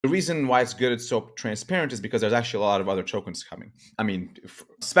The reason why it's good, it's so transparent, is because there's actually a lot of other tokens coming. I mean,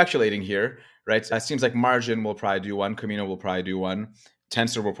 speculating here, right? It seems like Margin will probably do one, Camino will probably do one,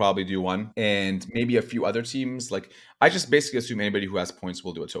 Tensor will probably do one, and maybe a few other teams. Like, I just basically assume anybody who has points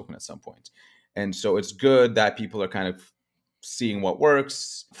will do a token at some point. And so it's good that people are kind of seeing what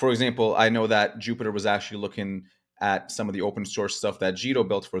works. For example, I know that Jupiter was actually looking at some of the open source stuff that Jito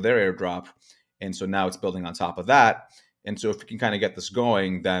built for their airdrop. And so now it's building on top of that. And so if we can kind of get this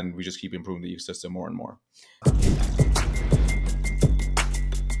going, then we just keep improving the ecosystem more and more.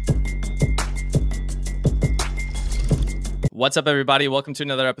 What's up, everybody? Welcome to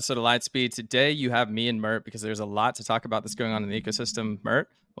another episode of Lightspeed. Today, you have me and Mert because there's a lot to talk about that's going on in the ecosystem. Mert,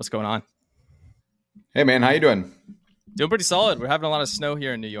 what's going on? Hey, man, how you doing? Doing pretty solid. We're having a lot of snow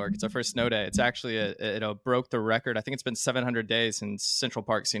here in New York. It's our first snow day. It's actually it broke the record. I think it's been 700 days and Central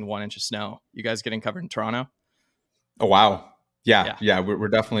Park seen 1 inch of snow. You guys getting covered in Toronto? Oh, wow. Yeah. We're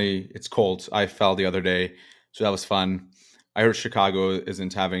definitely, it's cold. I fell the other day, so that was fun. I heard Chicago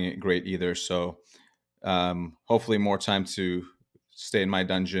isn't having it great either. So hopefully more time to stay in my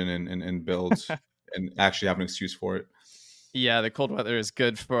dungeon and build and actually have an excuse for it. Yeah, the cold weather is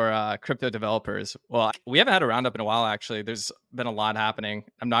good for crypto developers. Well, we haven't had a roundup in a while, actually. There's been a lot happening.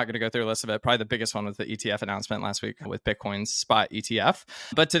 I'm not going to go through a list of it. Probably the biggest one was the ETF announcement last week with Bitcoin's spot ETF.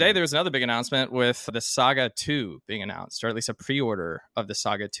 But today there was another big announcement with the Saga 2 being announced, or at least a pre-order of the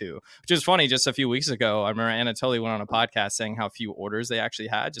Saga 2, which is funny. Just a few weeks ago, I remember Anatoly went on a podcast saying how few orders they actually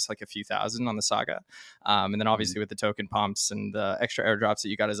had, just like a few thousand on the Saga. And then obviously with the token pumps and the extra airdrops that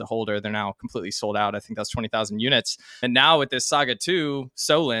you got as a holder, they're now completely sold out. I think that's 20,000 units. And now with this Saga 2,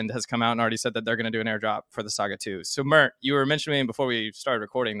 Solana has come out and already said that they're going to do an airdrop for the Saga 2. So Mert, you were mentioning before we started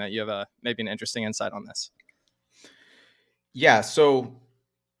recording that you have maybe an interesting insight on this. Yeah. So,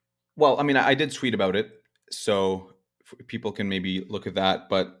 well, I mean, I did tweet about it, so people can maybe look at that.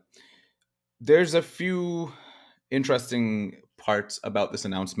 But there's a few interesting parts about this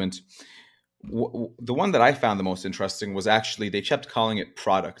announcement. The one that I found the most interesting was actually they kept calling it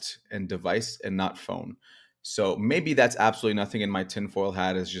product and device and not phone. So maybe that's absolutely nothing, and my tinfoil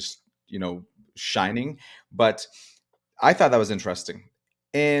hat is just, shining. But I thought that was interesting.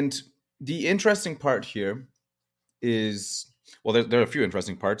 And the interesting part here is, well, there are a few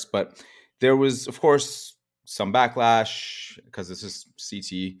interesting parts, but there was, of course, some backlash because this is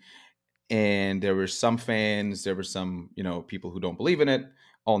CT, and there were some fans, there were some, people who don't believe in it,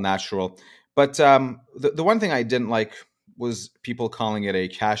 all natural. But the one thing I didn't like was people calling it a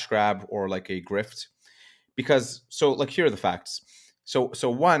cash grab or like a grift. Because, so like, here are the facts. So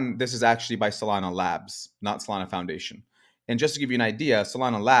one, this is actually by Solana Labs, not Solana Foundation. And just to give you an idea,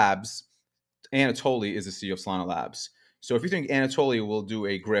 Solana Labs, Anatoly is the CEO of Solana Labs. So if you think Anatoly will do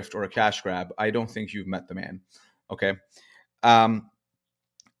a grift or a cash grab, I don't think you've met the man. Okay. And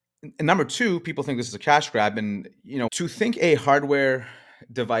number two, people think this is a cash grab. And, to think a hardware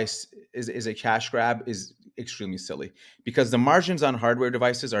device is a cash grab is extremely silly, because the margins on hardware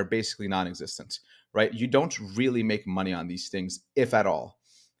devices are basically non-existent, right? You don't really make money on these things, if at all,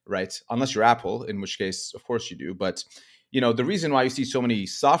 right? Unless you're Apple, in which case, of course you do. But, the reason why you see so many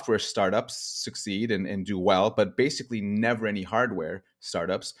software startups succeed and do well, but basically never any hardware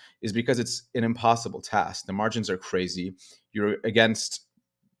startups, is because it's an impossible task. The margins are crazy. You're against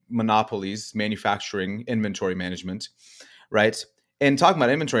monopolies, manufacturing, inventory management, right? And talking about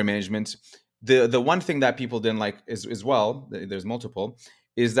inventory management, the one thing that people didn't like is, as well, there's multiple,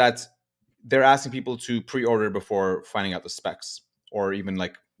 is that they're asking people to pre-order before finding out the specs or even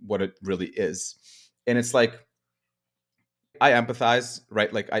like what it really is. And it's like, I empathize,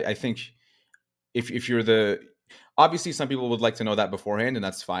 right? Like, I think if you're obviously some people would like to know that beforehand, and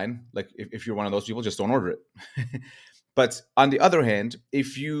that's fine. Like, if you're one of those people, just don't order it. But on the other hand,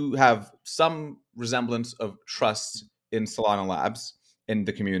 if you have some resemblance of trust in Solana Labs, in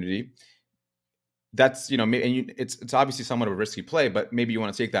the community, that's, and it's obviously somewhat of a risky play, but maybe you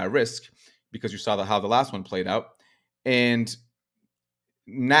want to take that risk because you saw how the last one played out. And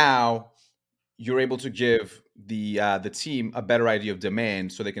now you're able to give the team a better idea of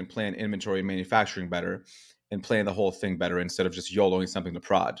demand so they can plan inventory and manufacturing better and plan the whole thing better instead of just YOLOing something to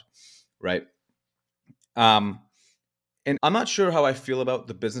prod, right? And I'm not sure how I feel about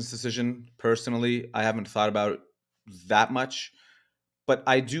the business decision personally. I haven't thought about it that much, but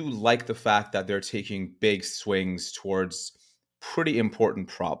I do like the fact that they're taking big swings towards pretty important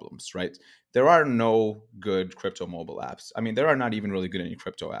problems, right? There are no good crypto mobile apps. I mean, there are not even really good any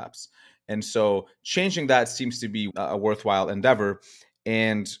crypto apps. And so changing that seems to be a worthwhile endeavor.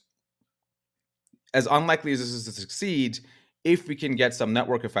 And as unlikely as this is to succeed, if we can get some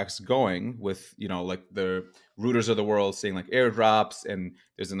network effects going with, like the rooters of the world saying like airdrops, and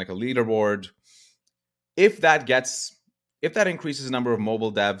there's like a leaderboard, if that increases the number of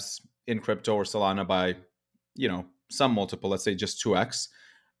mobile devs in crypto or Solana by, some multiple, let's say just 2x,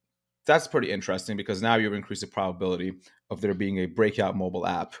 that's pretty interesting, because now you've increased the probability of there being a breakout mobile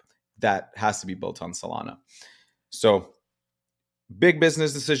app that has to be built on Solana. So big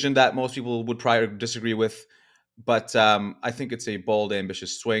business decision that most people would probably disagree with, but I think it's a bold,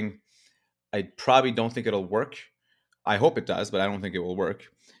 ambitious swing. I probably don't think it'll work. I hope it does, but I don't think it will work.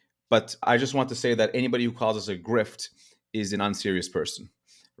 But I just want to say that anybody who calls us a grift is an unserious person,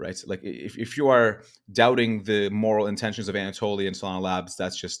 right? Like if you are doubting the moral intentions of Anatoly and Solana Labs,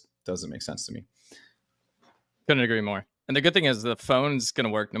 that's just doesn't make sense to me. Couldn't agree more. And the good thing is the phone's going to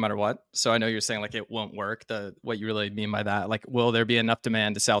work no matter what. So I know you're saying like it won't work. What you really mean by that, like, will there be enough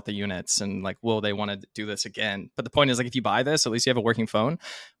demand to sell out the units, and like, will they want to do this again? But the point is, like, if you buy this, at least you have a working phone.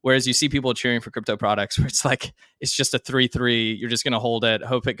 Whereas you see people cheering for crypto products where it's like, it's just a 3-3. You're just going to hold it,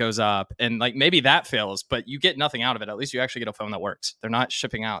 hope it goes up. And like, maybe that fails, but you get nothing out of it. At least you actually get a phone that works. They're not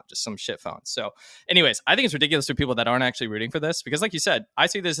shipping out just some shit phone. So anyways, I think it's ridiculous for people that aren't actually rooting for this, because like you said, I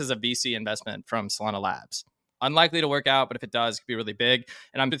see this as a VC investment from Solana Labs. Unlikely to work out, but if it does, it could be really big.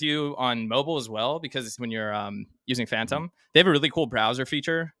 And I'm with you on mobile as well, because when you're using Phantom, they have a really cool browser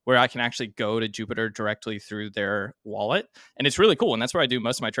feature where I can actually go to Jupiter directly through their wallet. And it's really cool. And that's where I do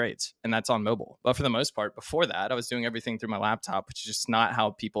most of my trades. And that's on mobile. But for the most part, before that, I was doing everything through my laptop, which is just not how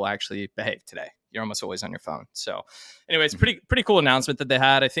people actually behave today. You're almost always on your phone. So anyways, pretty cool announcement that they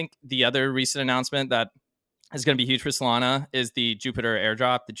had. I think the other recent announcement that is going to be huge for Solana is the Jupiter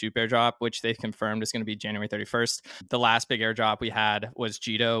airdrop, the JUP airdrop, which they've confirmed is going to be January 31st. The last big airdrop we had was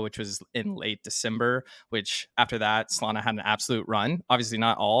Jito, which was in late December, which after that, Solana had an absolute run. Obviously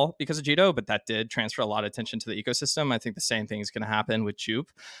not all because of Jito, but that did transfer a lot of attention to the ecosystem. I think the same thing is going to happen with JUP.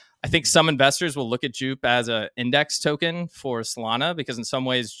 I think some investors will look at JUP as an index token for Solana, because in some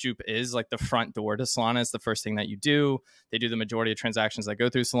ways JUP is like the front door to Solana. It's the first thing that you do. They do the majority of transactions that go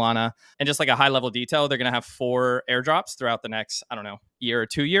through Solana. And just like a high level detail, they're going to have 4 airdrops throughout the next, year or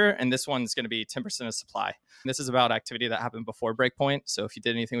 2 year. And this one's going to be 10% of supply. This is about activity that happened before breakpoint. So if you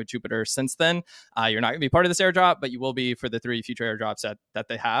did anything with Jupiter since then, you're not going to be part of this airdrop, but you will be for the 3 future airdrops that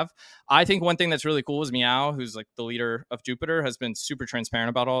they have. I think one thing that's really cool is Meow, who's like the leader of Jupiter, has been super transparent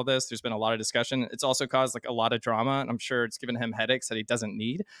about all of this. There's been a lot of discussion. It's also caused like a lot of drama, and I'm sure it's given him headaches that he doesn't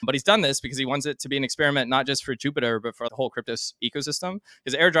need. But he's done this because he wants it to be an experiment, not just for Jupiter, but for the whole crypto ecosystem.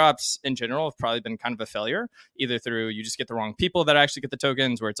 Because airdrops in general have probably been kind of a failure, either through you just get the wrong people that actually get the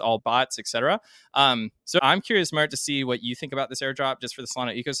tokens, where it's all bots, etc. So I'm curious, Mert, to see what you think about this airdrop just for the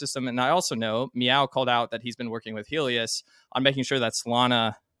Solana ecosystem. And I also know Meow called out that he's been working with Helios on making sure that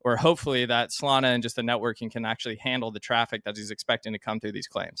Solana, or hopefully that Solana and just the networking, can actually handle the traffic that he's expecting to come through these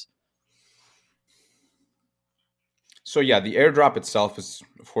claims. So yeah, the airdrop itself is,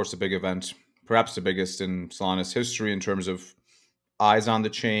 of course, a big event, perhaps the biggest in Solana's history in terms of eyes on the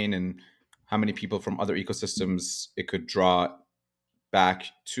chain and how many people from other ecosystems it could draw back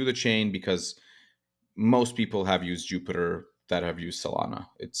to the chain, because most people have used Jupiter that have used Solana.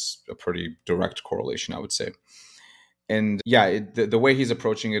 It's a pretty direct correlation, I would say. And yeah, the way he's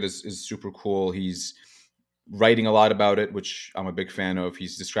approaching it is super cool. He's writing a lot about it, which I'm a big fan of.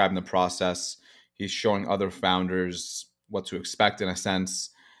 He's describing the process. He's showing other founders what to expect, in a sense,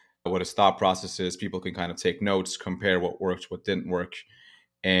 what his thought process is. People can kind of take notes, compare what worked, what didn't work.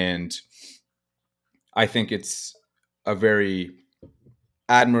 And I think it's a very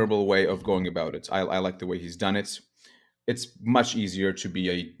admirable way of going about it. I like the way he's done it. It's much easier to be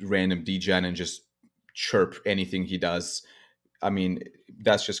a random degen and just chirp anything he does. I mean,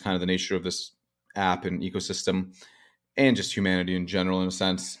 that's just kind of the nature of this app and ecosystem, and just humanity in general, in a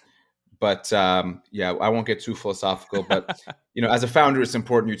sense. But yeah, I won't get too philosophical. But as a founder, it's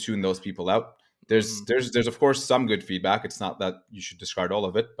important you tune those people out. There's of course some good feedback. It's not that you should discard all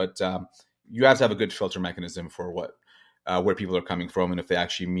of it, but you have to have a good filter mechanism for where people are coming from, and if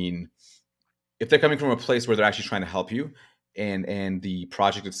they're coming from a place where they're actually trying to help you and the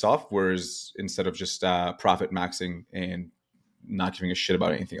project itself, whereas instead of just profit maxing and not giving a shit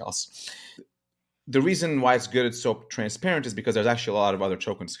about anything else. The reason why it's so transparent is because there's actually a lot of other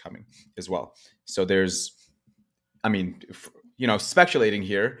tokens coming as well. So speculating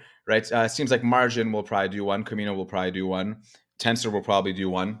here, right? It seems like Margin will probably do one, Camino will probably do one, Tensor will probably do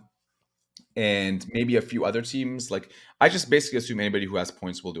one, and maybe a few other teams. Like, I just basically assume anybody who has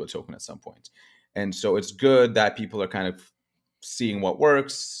points will do a token at some point. And so it's good that people are kind of seeing what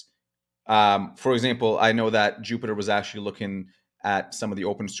works. For example, I know that Jupiter was actually looking at some of the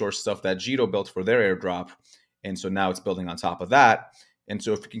open source stuff that Jito built for their airdrop. And so now it's building on top of that. And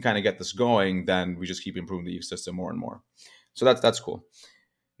so if we can kind of get this going, then we just keep improving the ecosystem more and more. So that's cool.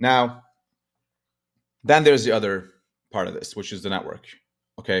 Now, then there's the other part of this, which is the network.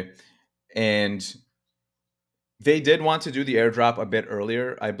 Okay. And they did want to do the airdrop a bit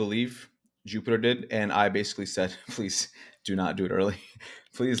earlier, I believe. Jupiter did. And I basically said, please do not do it early.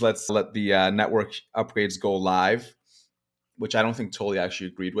 Please let the network upgrades go live, which I don't think totally actually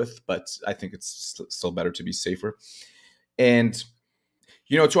agreed with, but I think it's still better to be safer. And,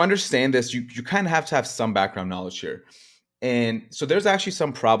 to understand this, you kind of have to have some background knowledge here. And so there's actually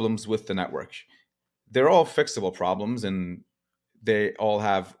some problems with the network. They're all fixable problems, and they all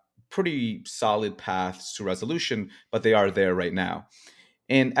have pretty solid paths to resolution, but they are there right now.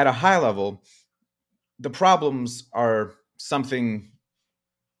 And at a high level, the problems are something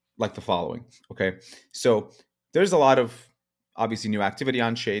like the following. Okay. So there's a lot of obviously new activity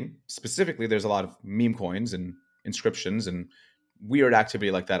on chain. Specifically, there's a lot of meme coins and inscriptions and weird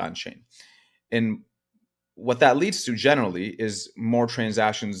activity like that on chain. And what that leads to generally is more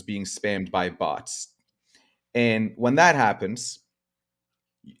transactions being spammed by bots. And when that happens,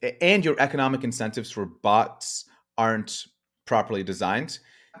 and your economic incentives for bots aren't properly designed,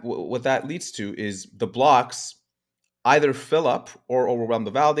 what that leads to is the blocks either fill up or overwhelm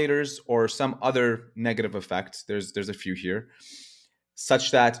the validators or some other negative effect. There's a few here, such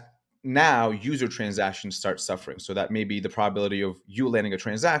that now user transactions start suffering. So that maybe the probability of you landing a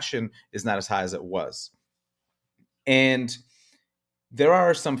transaction is not as high as it was. And there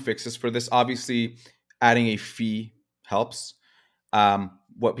are some fixes for this. Obviously, adding a fee helps.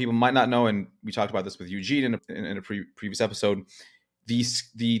 What people might not know, and we talked about this with Eugene in a previous episode,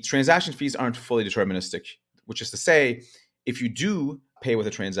 the transaction fees aren't fully deterministic, which is to say, if you do pay with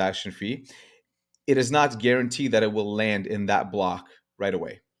a transaction fee, it is not guaranteed that it will land in that block right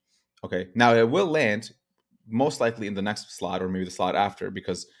away. Okay. Now it will land most likely in the next slot or maybe the slot after,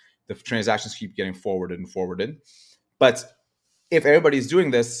 because the transactions keep getting forwarded and forwarded. But if everybody's doing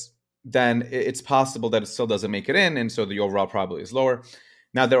this, then it's possible that it still doesn't make it in. And so the overall probability is lower.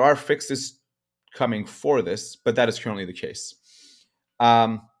 Now, there are fixes coming for this, but that is currently the case.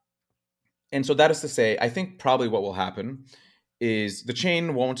 And so that is to say, I think probably what will happen is the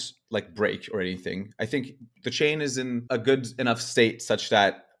chain won't break or anything. I think the chain is in a good enough state such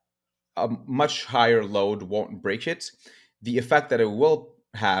that a much higher load won't break it. The effect that it will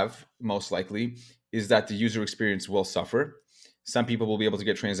have, most likely, is that the user experience will suffer. Some people will be able to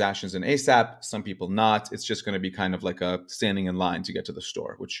get transactions in ASAP, some people not. It's just going to be kind of like a standing in line to get to the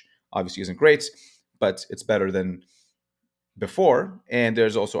store, which obviously isn't great, but it's better than before. And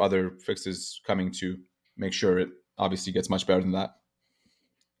there's also other fixes coming to make sure it obviously gets much better than that.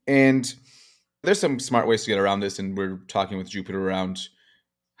 And there's some smart ways to get around this, and we're talking with Jupiter around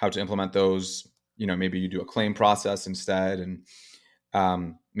how to implement those. Maybe you do a claim process instead,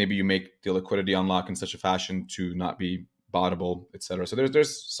 and maybe you make the liquidity unlock in such a fashion to not be bottable, etc. So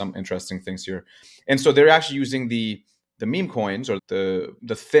there's some interesting things here. And so they're actually using the meme coins, or the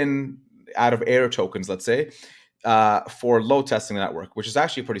thin out of air tokens, let's say, for load testing the network, which is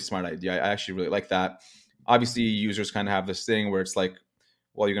actually a pretty smart idea. I actually really like that. Obviously, users kind of have this thing where it's like,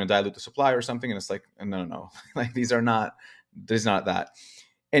 well, you're going to dilute the supply or something, and it's like, no. These are not. There's not that.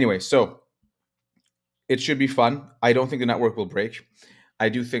 Anyway, so it should be fun. I don't think the network will break. I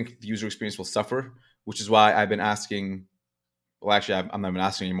do think the user experience will suffer, which is why I've been asking. Well, actually, I'm not even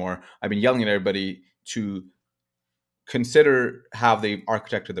asking anymore. I've been yelling at everybody to consider how they've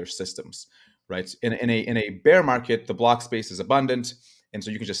architected their systems, right? In a bear market, the block space is abundant, and so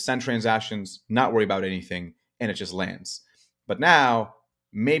you can just send transactions, not worry about anything, and it just lands. But now,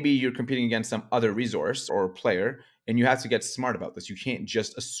 maybe you're competing against some other resource or player, and you have to get smart about this. You can't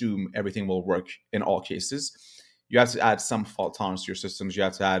just assume everything will work in all cases. You have to add some fault tolerance to your systems. You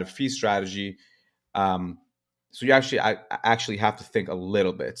have to add a fee strategy. So you actually have to think a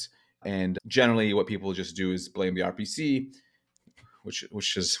little bit. And generally, what people just do is blame the RPC,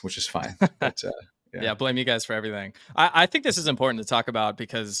 which is fine. But, yeah, blame you guys for everything. I think this is important to talk about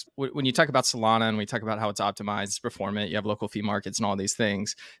because when you talk about Solana and we talk about how it's optimized, performant, you have local fee markets and all these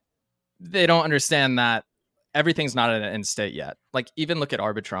things, they don't understand that everything's not at an end state yet. Even look at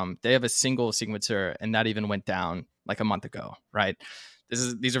Arbitrum. They have a single signature, and that even went down a month ago, right?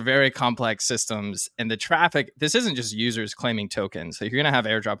 These are very complex systems, and the traffic, this isn't just users claiming tokens. So you're going to have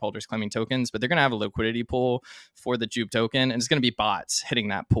airdrop holders claiming tokens, but they're going to have a liquidity pool for the JUP token, and it's going to be bots hitting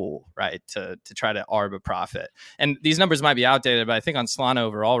that pool, right, to try to arb a profit. And these numbers might be outdated, but I think on Solana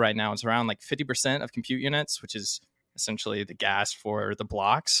overall right now, it's around 50% of compute units, which is essentially the gas for the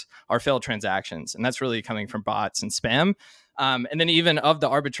blocks, are failed transactions. And that's really coming from bots and spam. And then even of the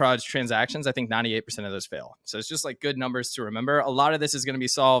arbitrage transactions, I think 98% of those fail. So it's just like good numbers to remember. A lot of this is going to be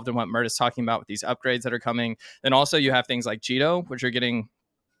solved in what Mert is talking about with these upgrades that are coming. Then also you have things like Cheeto, which are getting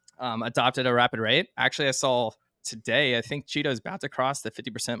adopted at a rapid rate. Actually, I saw today, I think Cheeto is about to cross the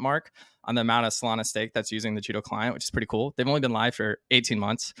 50% mark on the amount of Solana stake that's using the Cheeto client, which is pretty cool. They've only been live for 18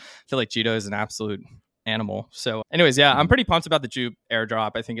 months. I feel like Cheeto is an absolute animal. So anyways, yeah, I'm pretty pumped about the JUP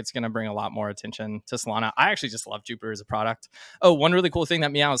airdrop. I think it's going to bring a lot more attention to Solana. I actually just love Jupiter as a product. Oh, one really cool thing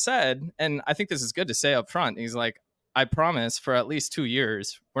that Meow said, and I think this is good to say up front, he's like, I promise for at least 2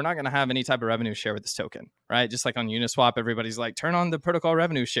 years, we're not going to have any type of revenue share with this token, right? Just like on Uniswap, everybody's like, turn on the protocol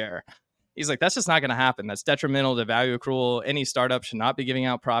revenue share. He's like, that's just not going to happen. That's detrimental to value accrual. Any startup should not be giving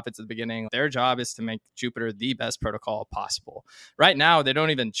out profits at the beginning. Their job is to make Jupiter the best protocol possible. Right now, they don't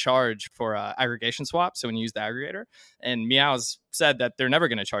even charge for aggregation swap. So when you use the aggregator, and Meow's said that they're never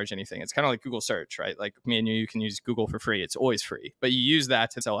going to charge anything. It's kind of like Google search, right? Like me and you can use Google for free. It's always free, but you use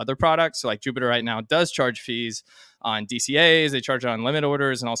that to sell other products. So like Jupiter right now does charge fees on DCAs. They charge on limit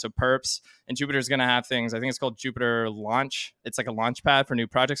orders and also perps. And Jupiter is going to have things, I think it's called Jupiter Launch. It's like a launch pad for new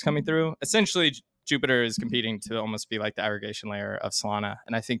projects coming through. Essentially, Jupiter is competing to almost be like the aggregation layer of Solana.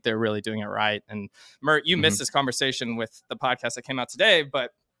 And I think they're really doing it right. And Mert, you missed this conversation with the podcast that came out today,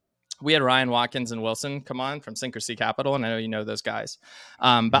 but we had Ryan Watkins and Wilson come on from Syncrasy Capital, and I know you know those guys.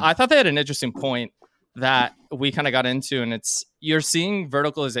 But I thought they had an interesting point that we kind of got into, and it's you're seeing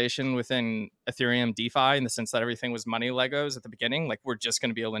verticalization within Ethereum DeFi in the sense that everything was money Legos at the beginning. Like we're just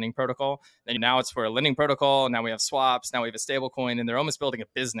going to be a lending protocol. And now it's for a lending protocol. Now we have swaps. Now we have a stable coin, and they're almost building a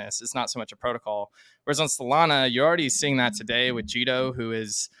business. It's not so much a protocol. Whereas on Solana, you're already seeing that today with Jito, who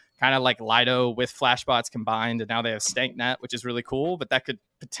is kind of like Lido with Flashbots combined. And now they have StankNet, which is really cool, but that could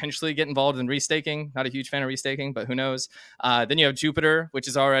potentially get involved in restaking. Not a huge fan of restaking, but who knows? Then you have Jupiter, which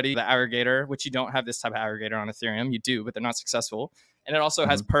is already the aggregator, which you don't have this type of aggregator on Ethereum. You do, but they're not successful. And it also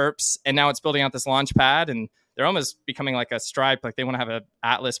has perps. And now it's building out this launch pad, and they're almost becoming like a Stripe. Like they want to have an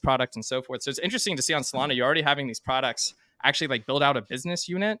Atlas product and so forth. So it's interesting to see on Solana, you're already having these products actually like build out a business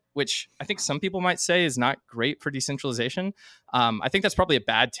unit, which I think some people might say is not great for decentralization. I think that's probably a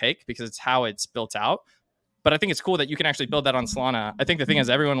bad take because it's how it's built out. But I think it's cool that you can actually build that on Solana. I think the thing is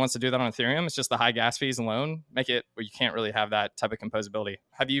everyone wants to do that on Ethereum. It's just the high gas fees alone make it where you can't really have that type of composability.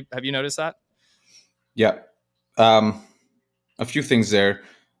 Have you noticed that? Yeah. A few things there.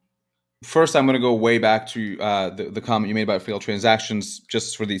 First, I'm going to go way back to the comment you made about failed transactions,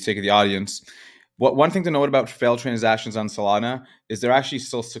 just for the sake of the audience. One thing to note about failed transactions on Solana is they're actually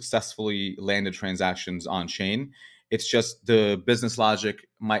still successfully landed transactions on chain. It's just the business logic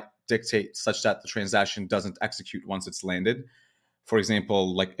might dictate such that the transaction doesn't execute once it's landed. For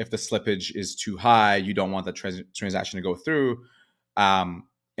example, like if the slippage is too high, you don't want the transaction to go through. And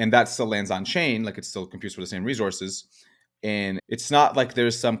that still lands on chain, like it still computes for the same resources. And it's not like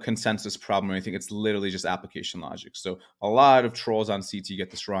there's some consensus problem or anything. It's literally just application logic. So a lot of trolls on CT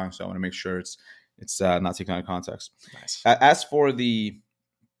get this wrong. So I want to make sure it's not taken out of context. Nice. As for the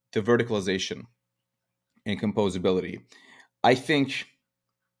verticalization and composability, I think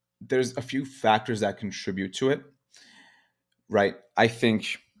there's a few factors that contribute to it, right? I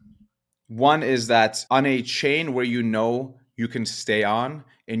think one is that on a chain where you know you can stay on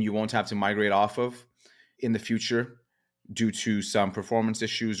and you won't have to migrate off of in the future due to some performance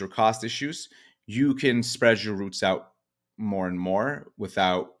issues or cost issues, you can spread your roots out more and more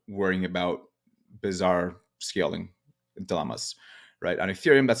without worrying about bizarre scaling dilemmas, right? On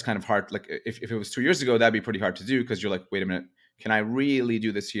Ethereum, that's kind of hard. Like if it was 2 years ago, that'd be pretty hard to do because you're like, wait a minute, can I really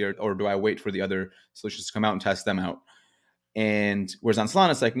do this here? Or do I wait for the other solutions to come out and test them out? And whereas on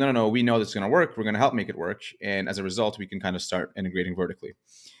Solana, it's like, no, we know this is going to work. We're going to help make it work. And as a result, we can kind of start integrating vertically.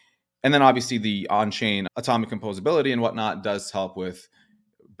 And then obviously the on-chain atomic composability and whatnot does help with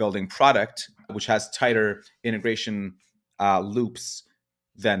building product, which has tighter integration loops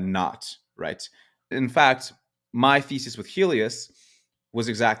than not, right? In fact, my thesis with Helios was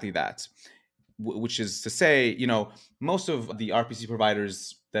exactly that, which is to say, most of the RPC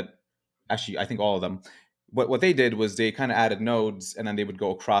providers that actually, I think all of them, what they did was they kind of added nodes and then they would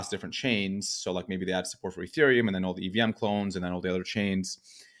go across different chains. So like maybe they had support for Ethereum and then all the EVM clones and then all the other chains.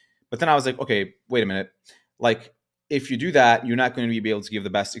 But then I was like, okay, wait a minute. Like if you do that, you're not going to be able to give the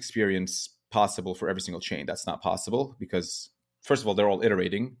best experience possible for every single chain. That's not possible because first of all, they're all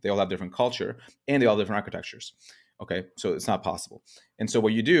iterating. They all have different culture and they all have different architectures. Okay, so it's not possible. And so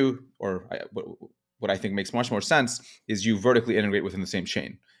what you do, or what I think makes much more sense, is you vertically integrate within the same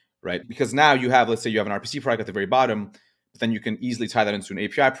chain, right? Because now you have, let's say you have an RPC product at the very bottom, but then you can easily tie that into an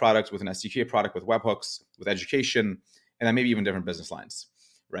API product with an SDK product with webhooks, with education, and then maybe even different business lines,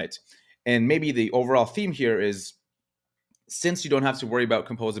 right? And maybe the overall theme here is since you don't have to worry about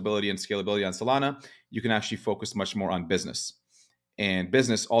composability and scalability on Solana, you can actually focus much more on business. And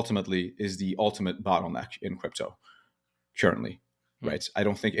business ultimately is the ultimate bottleneck in crypto currently, right? I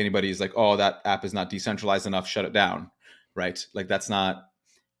don't think anybody is like, oh, that app is not decentralized enough, shut it down, right? Like that's not,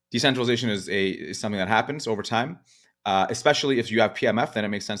 decentralization is something that happens over time, especially if you have PMF, then it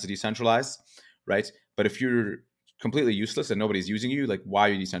makes sense to decentralize, right? But if you're completely useless and nobody's using you, like why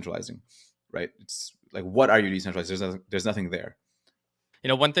are you decentralizing, right? It's like, what are you decentralizing? There's nothing there.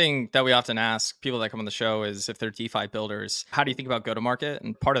 One thing that we often ask people that come on the show is if they're DeFi builders, how do you think about go to market?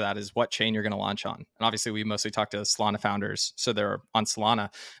 And part of that is what chain you're going to launch on. And obviously, we mostly talk to Solana founders, so they're on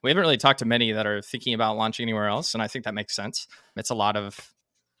Solana. We haven't really talked to many that are thinking about launching anywhere else, and I think that makes sense. It's a lot of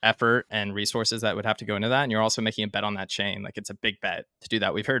effort and resources that would have to go into that, and you're also making a bet on that chain. Like it's a big bet to do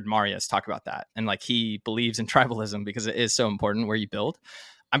that. We've heard Marius talk about that, and like he believes in tribalism because it is so important where you build.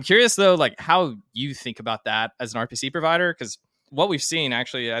 I'm curious though, like how you think about that as an RPC provider, because what we've seen,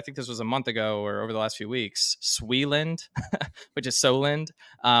 actually, I think this was a month ago or over the last few weeks, Sweland, which is Solend,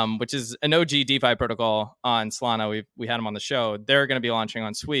 which is an OG DeFi protocol on Solana. We had them on the show. They're going to be launching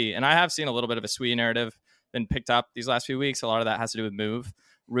on Sui. And I have seen a little bit of a Sui narrative been picked up these last few weeks. A lot of that has to do with Move.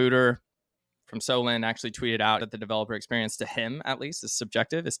 Rooter from Solend actually tweeted out that the developer experience, to him at least, is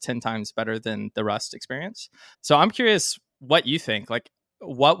subjective, is 10 times better than the Rust experience. So I'm curious what you think. Like,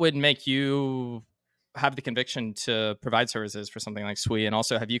 what would make you have the conviction to provide services for something like Sui? And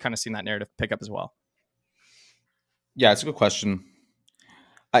also, have you kind of seen that narrative pick up as well? Yeah, it's a good question.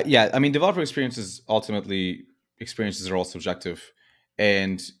 Yeah, I mean, developer experiences are all subjective,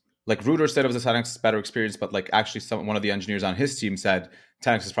 and like Rooter said it was a 10x better experience, but like actually, one of the engineers on his team said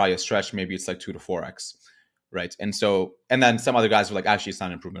 10x is probably a stretch. Maybe it's like 2 to 4x, right? And then some other guys were like, actually, it's not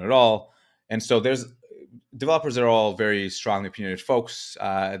an improvement at all. And so there's developers are all very strongly opinionated folks.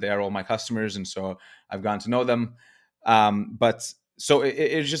 They are all my customers, and so I've gotten to know them. But so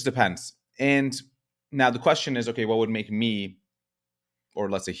it just depends. And now the question is, okay, what would make me, or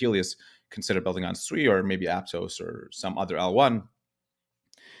let's say Helios, consider building on Sui or maybe Aptos or some other L1?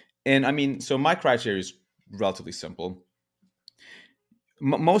 And I mean, so my criteria is relatively simple.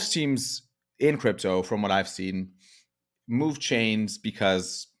 Most teams in crypto, from what I've seen, move chains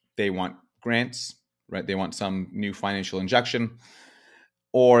because they want grants, right? They want some new financial injection,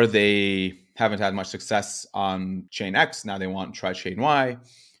 or they haven't had much success on chain X. Now they want to try chain Y.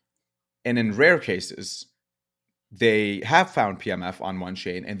 And in rare cases, they have found PMF on one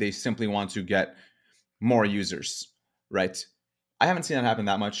chain and they simply want to get more users, right? I haven't seen that happen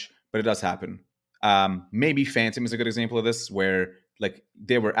that much, but it does happen. Maybe Phantom is a good example of this, where like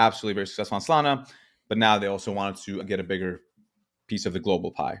they were absolutely very successful on Solana, but now they also wanted to get a bigger piece of the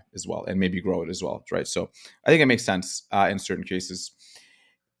global pie as well, and maybe grow it as well, right? So I think it makes sense in certain cases.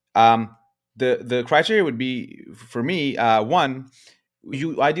 The criteria would be, for me, one,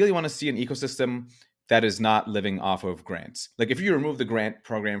 you ideally want to see an ecosystem that is not living off of grants. Like if you remove the grant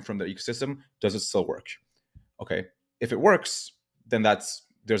program from the ecosystem, does it still work? Okay, if it works, then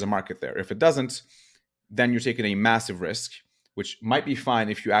there's a market there. If it doesn't, then you're taking a massive risk, which might be fine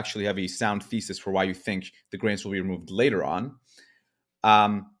if you actually have a sound thesis for why you think the grants will be removed later on.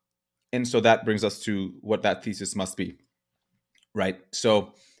 And so that brings us to what that thesis must be, right?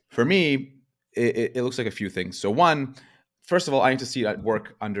 So for me, it looks like a few things. So one, first of all, I need to see it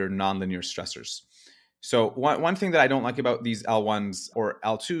work under nonlinear stressors. So one thing that I don't like about these L1s or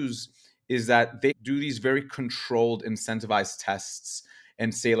L2s is that they do these very controlled, incentivized tests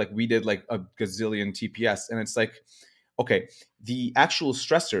and say like we did like a gazillion TPS. And it's like, okay, the actual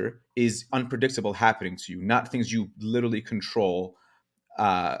stressor is unpredictable happening to you, not things you literally control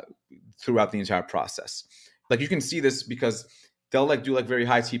throughout the entire process. Like you can see this because they'll like do like very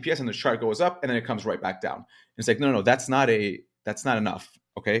high TPS and the chart goes up and then it comes right back down. And it's like, no, that's not enough.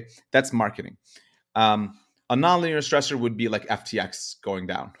 Okay, that's marketing. A nonlinear stressor would be like FTX going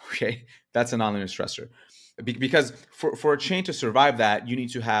down. Okay, that's a nonlinear stressor. Because for a chain to survive that, you need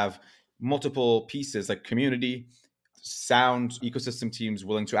to have multiple pieces like community, sound ecosystem teams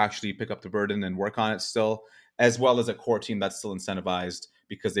willing to actually pick up the burden and work on it still, as well as a core team that's still incentivized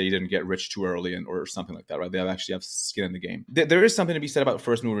because they didn't get rich too early or something like that, right? They actually have skin in the game. There is something to be said about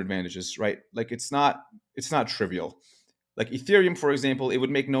first mover advantages, right? Like it's not trivial. Like Ethereum, for example, it would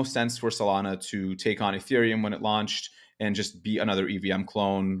make no sense for Solana to take on Ethereum when it launched and just be another EVM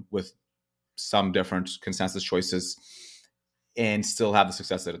clone with some different consensus choices and still have the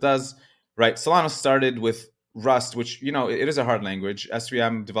success that it does, right? Solana started with Rust, which, it is a hard language.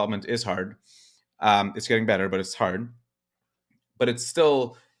 SVM development is hard. It's getting better, but it's hard. But it's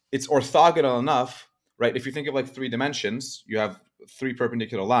orthogonal enough, right? If you think of like 3 dimensions, you have 3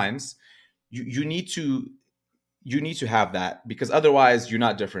 perpendicular lines. You need to you need to have that, because otherwise you're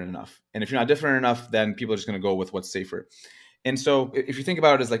not different enough. And if you're not different enough, then people are just going to go with what's safer. And so if you think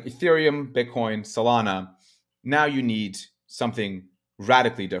about it as like Ethereum, Bitcoin, Solana, now you need something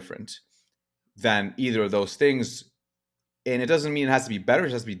radically different than either of those things. And it doesn't mean it has to be better,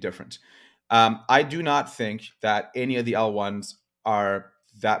 it has to be different. I do not think that any of the L1s are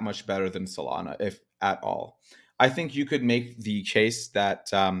that much better than Solana, if at all. I think you could make the case that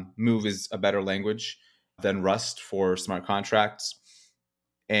Move is a better language than Rust for smart contracts.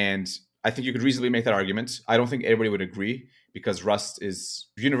 And I think you could reasonably make that argument. I don't think everybody would agree, because Rust is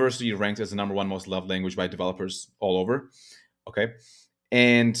universally ranked as the number one most loved language by developers all over. Okay.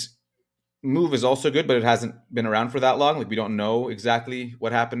 And Move is also good, but it hasn't been around for that long. Like, we don't know exactly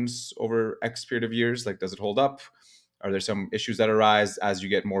what happens over X period of years. Like, does it hold up? Are there some issues that arise as you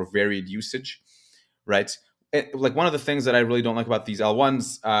get more varied usage, right? Like, one of the things that I really don't like about these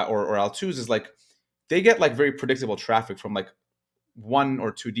L1s or L2s is like, they get like very predictable traffic from like one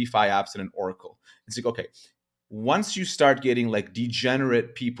or two DeFi apps and an Oracle. It's like, okay, once you start getting like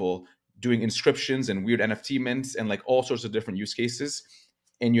degenerate people doing inscriptions and weird NFT mints and like all sorts of different use cases,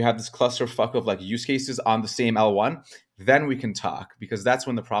 and you have this clusterfuck of like use cases on the same L1, then we can talk, because that's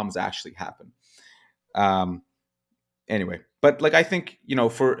when the problems actually happen. Anyway, but like, I think,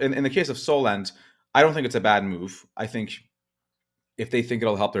 for in the case of Solend, I don't think it's a bad move. I think if they think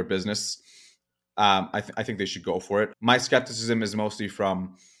it'll help their business, I think they should go for it. My skepticism is mostly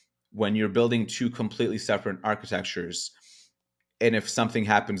from when you're building two completely separate architectures, and if something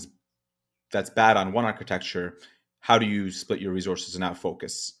happens that's bad on one architecture, how do you split your resources and not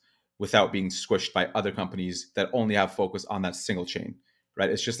focus without being squished by other companies that only have focus on that single chain, right?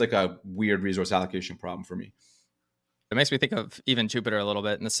 It's just like a weird resource allocation problem for me. It makes me think of even Jupiter a little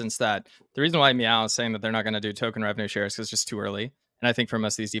bit, in the sense that the reason why Meow is saying that they're not going to do token revenue shares is because it's just too early. And I think for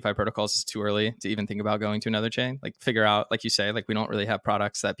most of these DeFi protocols, it's too early to even think about going to another chain. Like, figure out, like you say, like, we don't really have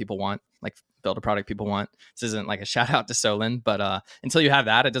products that people want, like build a product people want. This isn't like a shout out to Solin, but until you have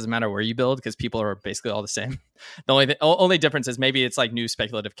that, it doesn't matter where you build, because people are basically all the same. The only difference is maybe it's like new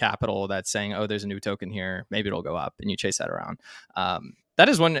speculative capital that's saying, oh, there's a new token here, maybe it'll go up, and you chase that around. That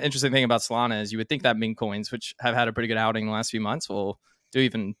is one interesting thing about Solana, is you would think that meme coins, which have had a pretty good outing in the last few months, will do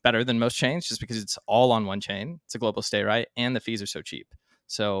even better than most chains, just because it's all on one chain. It's a global state, right? And the fees are so cheap.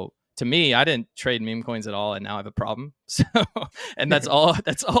 So to me, I didn't trade meme coins at all, and now I have a problem. So, and that's all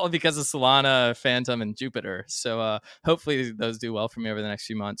because of Solana, Phantom, and Jupiter. So hopefully those do well for me over the next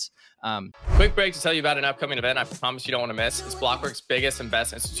few months. Quick break to tell you about an upcoming event I promise you don't want to miss. It's Blockwork's biggest and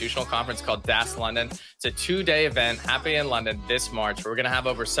best institutional conference called DAS London. It's a 2-day event happening in London this March, where we're going to have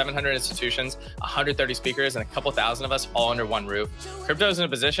over 700 institutions, 130 speakers, and a couple thousand of us all under one roof. Crypto is in a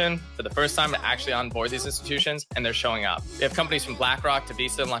position for the first time to actually onboard these institutions, and they're showing up. We have companies from BlackRock to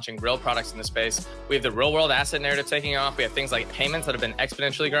Visa launching real products in the space. We have the real world asset narrative taking off. We have things like payments that have been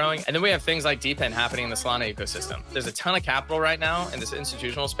exponentially growing. And then we have things like DePIN happening in the Solana ecosystem. There's a ton of capital right now in this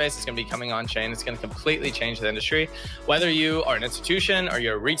institutional space. It's going to be coming on chain. It's going to completely change the industry. Whether you are an institution or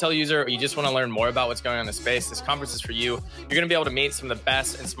you're a retail user, or you just want to learn more about what's going on in the space, this conference is for you. You're going to be able to meet some of the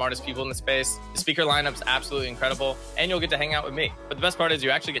best and smartest people in the space. The speaker lineup's absolutely incredible, and you'll get to hang out with me. But the best part is you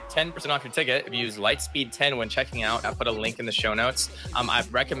actually get 10% off your ticket if you use Lightspeed10 when checking out. I put a link in the show notes. I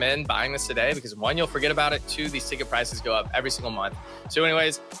recommend buying this today, because one, you'll forget about it. Two, these ticket prices go up every single month. So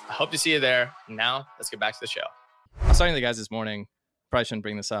anyways, I hope to see you there. Now let's get back to the show. I was talking to the guys this morning. Probably shouldn't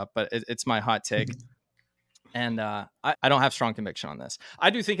bring this up, but it's my hot take. And I don't have strong conviction on this. I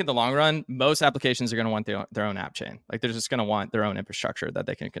do think in the long run, most applications are going to want their own app chain. Like, they're just going to want their own infrastructure that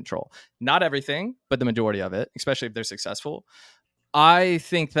they can control. Not everything, but the majority of it, especially if they're successful. I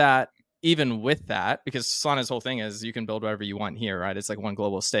think that even with that, because Solana's whole thing is you can build whatever you want here, right? It's like one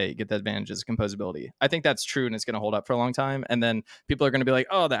global state, get the advantages of composability. I think that's true, and it's going to hold up for a long time. And then people are going to be like,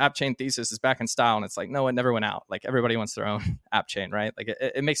 oh, the app chain thesis is back in style. And it's like, no, it never went out. Like, everybody wants their own app chain, right? Like,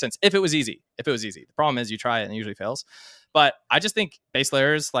 it makes sense if it was easy. The problem is you try it and it usually fails. But I just think base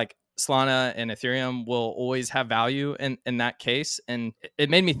layers like Solana and Ethereum will always have value in that case. And it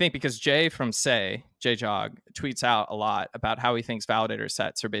made me think, because Jay from Jog tweets out a lot about how he thinks validator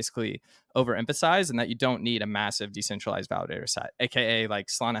sets are basically overemphasized, and that you don't need a massive decentralized validator set, aka like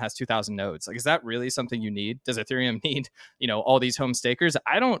Solana has 2,000 nodes. Like, is that really something you need? Does Ethereum need, all these home stakers?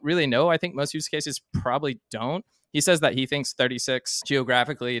 I don't really know. I think most use cases probably don't. He says that he thinks 36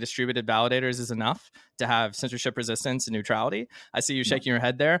 geographically distributed validators is enough to have censorship resistance and neutrality. I see you shaking your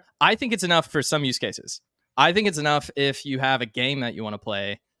head there. I think it's enough for some use cases. I think it's enough if you have a game that you want to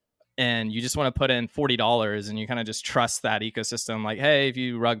play and you just want to put in $40 and you kind of just trust that ecosystem, like, hey, if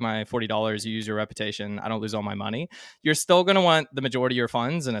you rug my $40, you use your reputation, I don't lose all my money. You're still going to want the majority of your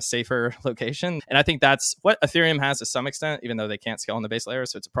funds in a safer location. And I think that's what Ethereum has to some extent, even though they can't scale on the base layer,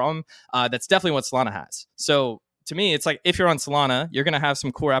 so it's a problem. That's definitely what Solana has. So to me, it's like, if you're on Solana, you're going to have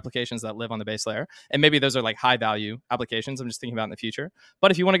some core applications that live on the base layer. And maybe those are like high value applications I'm just thinking about in the future.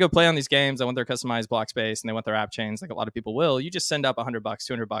 But if you want to go play on these games, they want their customized block space and they want their app chains, like a lot of people will, you just send up $100,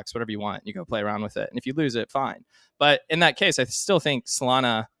 $200, whatever you want. You go play around with it. And if you lose it, fine. But in that case, I still think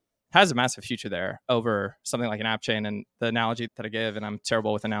Solana has a massive future there over something like an app chain. And the analogy that I give, and I'm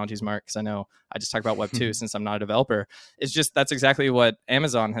terrible with analogies, Mark, because I know I just talk about Web 2 since I'm not a developer, is just that's exactly what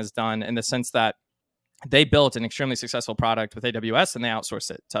Amazon has done, in the sense that they built an extremely successful product with AWS and they outsourced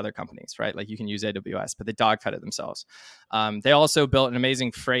it to other companies, right? Like, you can use AWS, but they dogfight it themselves. They also built an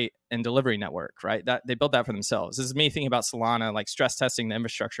amazing freight and delivery network, right? That they built that for themselves. This is me thinking about Solana, like stress testing the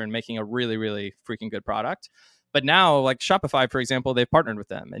infrastructure and making a really, really freaking good product. But now, like Shopify, for example, they've partnered with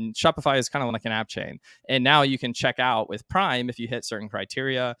them, and Shopify is kind of like an app chain. And now you can check out with Prime if you hit certain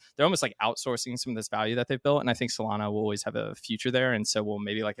criteria. They're almost like outsourcing some of this value that they've built. And I think Solana will always have a future there. And so will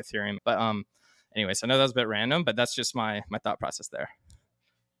maybe like Ethereum. But anyways, I know that was a bit random, but that's just my thought process there.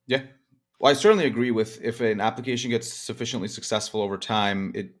 Yeah. Well, I certainly agree with, if an application gets sufficiently successful over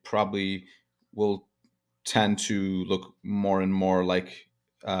time, it probably will tend to look more and more like,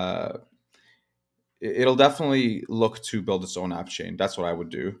 it'll definitely look to build its own app chain. That's what I would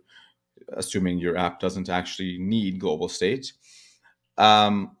do, assuming your app doesn't actually need global state.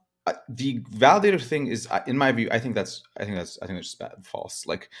 The validator thing is, in my view, I think that's just bad, false.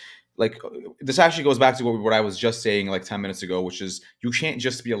 Like this actually goes back to what I was just saying like 10 minutes ago, which is, you can't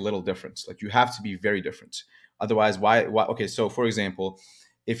just be a little different. Like, you have to be very different. Otherwise, why? Okay, so for example,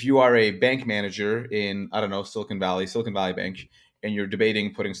 if you are a bank manager in, I don't know, Silicon Valley Bank, and you're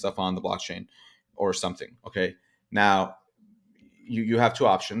debating putting stuff on the blockchain or something, okay, now you have two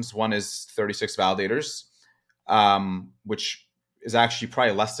options. One is 36 validators, which is actually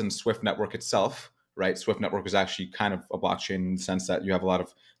probably less than Swift network itself, right? Swift network is actually kind of a blockchain in the sense that you have a lot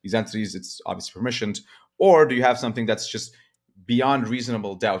of these entities. It's obviously permissioned. Or do you have something that's just beyond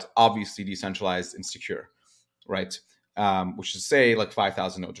reasonable doubt, obviously decentralized and secure, right? Which is, say, like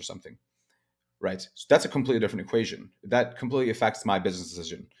 5,000 nodes or something, right? So that's a completely different equation. That completely affects my business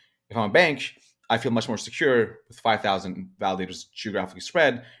decision. If I'm a bank, I feel much more secure with 5,000 validators geographically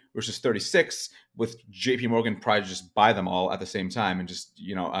spread versus 36 with JP Morgan probably just buy them all at the same time and just,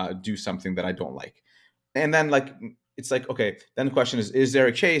 do something that I don't like. And then it's like, okay, then the question is there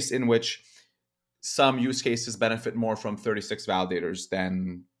a case in which some use cases benefit more from 36 validators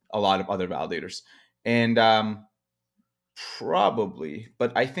than a lot of other validators? And probably,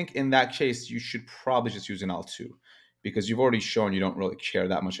 but I think in that case, you should probably just use an L2, because you've already shown you don't really care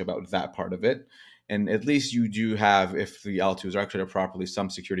that much about that part of it. And at least you do have, if the L2s are architected properly, some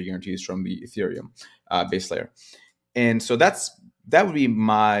security guarantees from the Ethereum base layer. And so that would be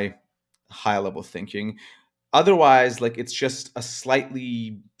my high level thinking. Otherwise, like, it's just a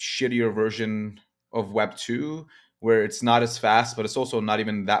slightly shittier version of Web 2, where it's not as fast, but it's also not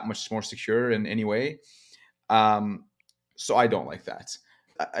even that much more secure in any way. So I don't like that.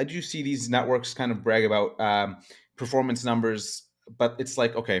 I do see these networks kind of brag about performance numbers, but it's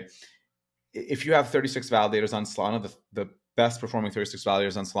like, okay, if you have 36 validators on Solana, the best performing 36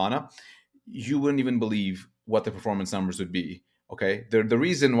 validators on Solana, you wouldn't even believe what the performance numbers would be. Okay, the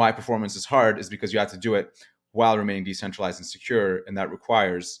reason why performance is hard is because you have to do it while remaining decentralized and secure, and that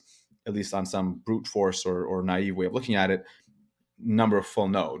requires, at least on some brute force or naive way of looking at it, number of full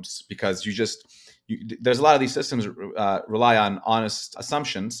nodes, because there's a lot of these systems rely on honest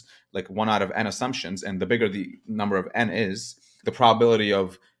assumptions, like 1 out of n assumptions, and the bigger the number of n is, the probability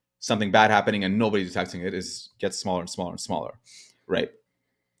of something bad happening and nobody detecting it gets smaller and smaller and smaller, right?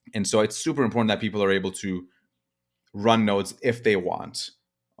 And so it's super important that people are able to run nodes if they want.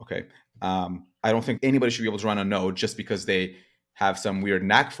 Okay, I don't think anybody should be able to run a node just because they have some weird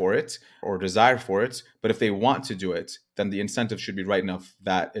knack for it or desire for it. But if they want to do it, then the incentive should be right enough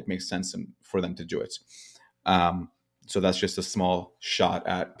that it makes sense for them to do it. So that's just a small shot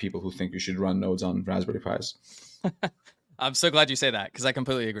at people who think you should run nodes on Raspberry Pis. I'm so glad you say that, because I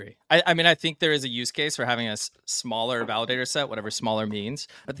completely agree. I mean, I think there is a use case for having a smaller validator set, whatever smaller means.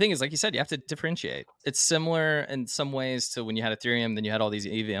 But the thing is, like you said, you have to differentiate. It's similar in some ways to when you had Ethereum, then you had all these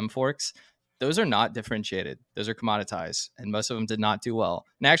EVM forks. those are not differentiated. Those are commoditized, and most of them did not do well.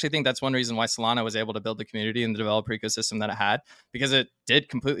 And I actually think that's one reason why Solana was able to build the community and the developer ecosystem that it had, because it did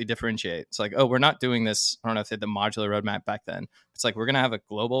completely differentiate. It's like, oh, we're not doing this. I don't know if they had the modular roadmap back then. It's like, we're going to have a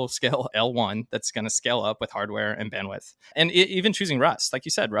global scale L1 that's going to scale up with hardware and bandwidth. And even choosing Rust, like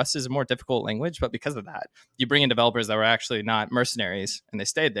you said, Rust is a more difficult language, but because of that, you bring in developers that were actually not mercenaries, and they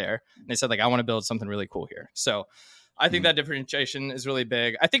stayed there and they said, like, I want to build something really cool here. So I think that differentiation is really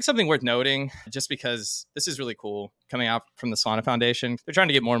big. I think something worth noting, just because this is really cool coming out from the Solana Foundation, they're trying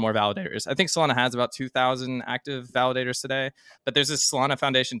to get more and more validators. I think Solana has about 2,000 active validators today, but there's this Solana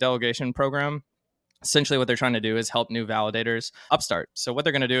Foundation delegation program. Essentially, what they're trying to do is help new validators upstart. So what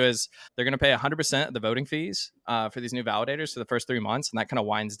they're going to do is they're going to pay 100% of the voting fees for these new validators for the first 3 months. And that kind of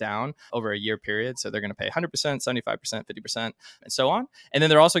winds down over a year period. So they're going to pay 100%, 75%, 50%, and so on. And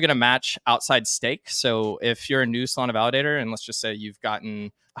then they're also going to match outside stake. So if you're a new Solana validator, and let's just say you've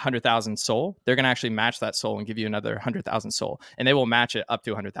gotten 100,000 SOL, they're going to actually match that SOL and give you another 100,000 SOL. And they will match it up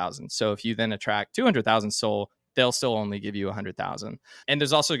to 100,000. So if you then attract 200,000 SOL, they'll still only give you 100,000. And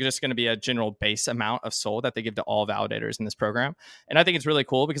there's also just going to be a general base amount of SOL that they give to all validators in this program. And I think it's really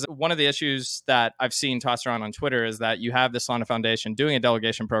cool, because one of the issues that I've seen tossed around on Twitter is that you have the Solana Foundation doing a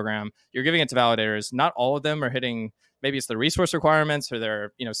delegation program. You're giving it to validators. Not all of them are hitting, maybe it's the resource requirements, or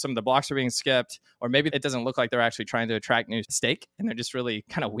they're, some of the blocks are being skipped, or maybe it doesn't look like they're actually trying to attract new stake and they're just really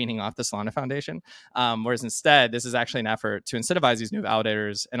kind of weaning off the Solana Foundation. Whereas instead, this is actually an effort to incentivize these new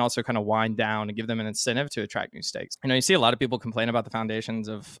validators and also kind of wind down and give them an incentive to attract new stakes. You see a lot of people complain about the foundations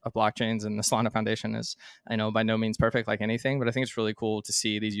of blockchains, and the Solana Foundation is, I know, by no means perfect like anything, but I think it's really cool to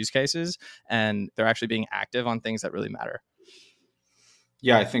see these use cases and they're actually being active on things that really matter.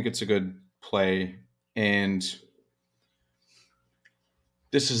 Yeah, I think it's a good play. And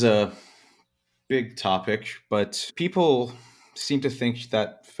this is a big topic, but people seem to think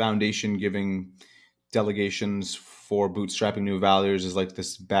that foundation giving delegations for bootstrapping new validators is like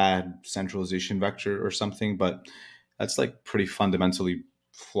this bad centralization vector or something, but that's like pretty fundamentally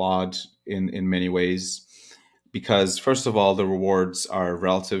flawed in many ways. Because first of all, the rewards are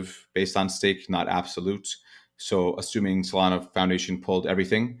relative based on stake, not absolute. So assuming Solana Foundation pulled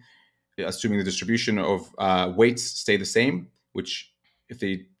everything, assuming the distribution of weights stay the same, which if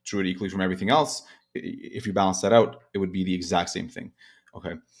they drew it equally from everything else, if you balance that out, it would be the exact same thing.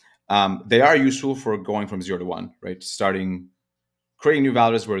 Okay. They are useful for going from 0 to 1, right? Creating new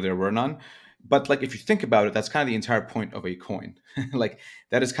validators where there were none. But like, if you think about it, that's kind of the entire point of a coin. Like,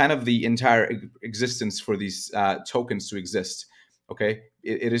 that is kind of the entire existence for these tokens to exist. Okay.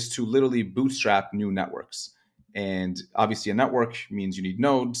 It is to literally bootstrap new networks. And obviously a network means you need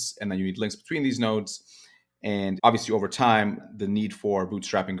nodes, and then you need links between these nodes. And obviously over time, the need for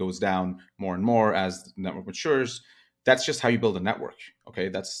bootstrapping goes down more and more as the network matures. That's just how you build a network. Okay.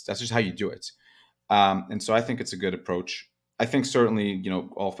 That's just how you do it. And so I think it's a good approach. I think certainly,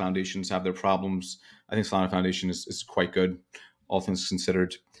 all foundations have their problems. I think Solana Foundation is quite good, all things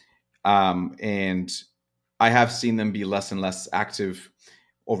considered. And I have seen them be less and less active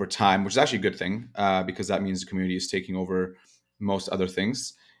over time, which is actually a good thing, because that means the community is taking over most other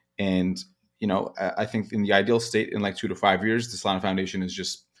things. And, I think in the ideal state, in like 2 to 5 years, the Solana Foundation is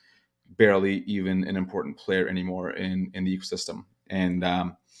just barely even an important player anymore in the ecosystem. And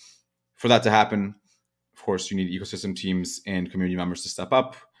for that to happen, of course, you need ecosystem teams and community members to step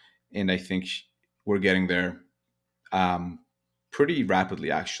up. And I think we're getting there pretty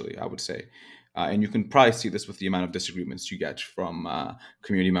rapidly, actually, I would say. And you can probably see this with the amount of disagreements you get from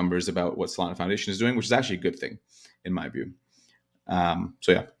community members about what Solana Foundation is doing, which is actually a good thing, in my view.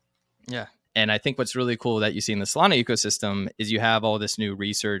 So, yeah. Yeah. And I think what's really cool that you see in the Solana ecosystem is you have all this new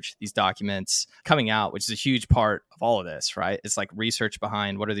research, these documents coming out, which is a huge part of all of this, right? It's like research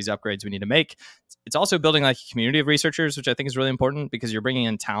behind what are these upgrades we need to make. It's also building like a community of researchers, which I think is really important, because you're bringing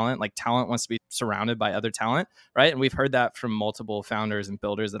in talent. Like, talent wants to be surrounded by other talent, right? And we've heard that from multiple founders and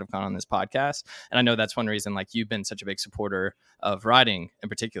builders that have gone on this podcast. And I know that's one reason, like, you've been such a big supporter of writing in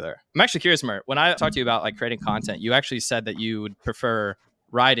particular. I'm actually curious, Mert, when I talked to you about like creating content, you actually said that you would prefer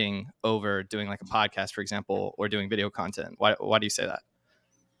writing over doing like a podcast, for example, or doing video content. Why do you say that?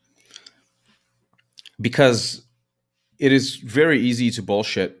 Because it is very easy to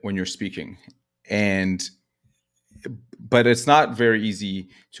bullshit when you're speaking, but it's not very easy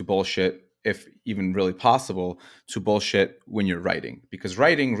to bullshit, if even really possible, to bullshit when you're writing, because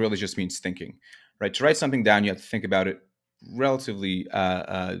writing really just means thinking, right? To write something down, you have to think about it relatively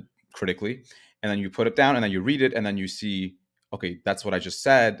critically, and then you put it down, and then you read it, and then you see, okay, that's what I just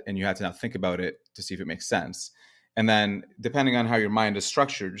said, and you have to now think about it to see if it makes sense. And then, depending on how your mind is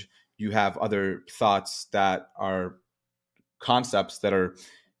structured, you have other thoughts that are concepts that are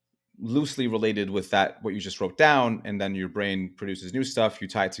loosely related with that, what you just wrote down, and then your brain produces new stuff, you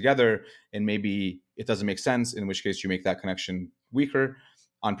tie it together, and maybe it doesn't make sense, in which case you make that connection weaker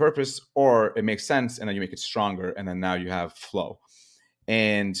on purpose, or it makes sense and then you make it stronger, and then now you have flow.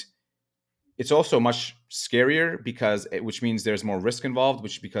 And it's also much scarier because which means there's more risk involved,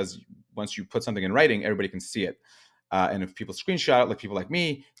 which because once you put something in writing, everybody can see it. And if people screenshot it, like people like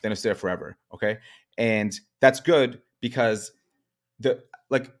me, then it's there forever. Okay. And that's good because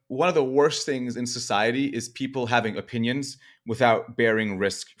one of the worst things in society is people having opinions without bearing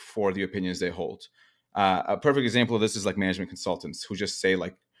risk for the opinions they hold. A perfect example of this is like management consultants who just say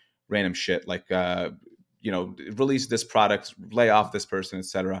like random shit, like release this product, lay off this person,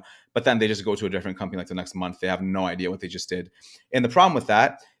 etc. But then they just go to a different company like the next month. They have no idea what they just did. And the problem with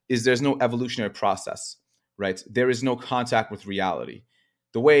that is there's no evolutionary process, right? There is no contact with reality.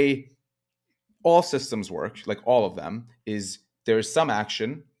 The way all systems work, like all of them, is there's some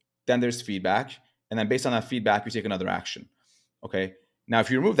action, then there's feedback, and then based on that feedback, you take another action. Okay. Now, if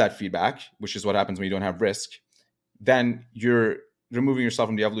you remove that feedback, which is what happens when you don't have risk, then you're removing yourself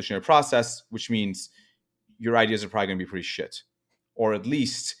from the evolutionary process, which means your ideas are probably going to be pretty shit, or at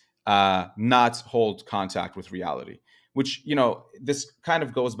least not hold contact with reality. Which, this kind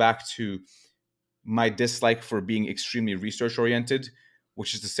of goes back to my dislike for being extremely research oriented,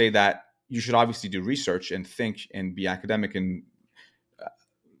 which is to say that you should obviously do research and think and be academic and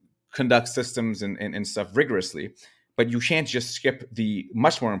conduct systems and stuff rigorously, but you can't just skip the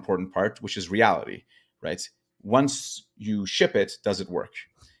much more important part, which is reality, right? Once you ship it, does it work?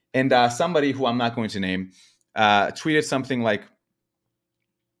 And somebody who I'm not going to name tweeted something like,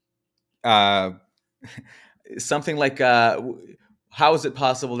 how is it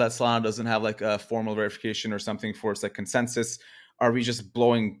possible that Solana doesn't have like a formal verification or something for its like consensus? Are we just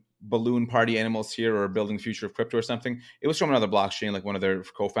blowing balloon party animals here or building the future of crypto or something? It was from another blockchain, like one of their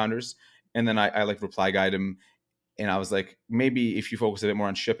co-founders. And then I like reply guide him. And I was like, maybe if you focus a bit more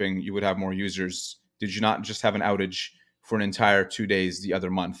on shipping, you would have more users. Did you not just have an outage for an entire 2 days the other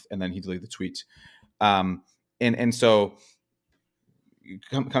month? And then he deleted the tweet. And so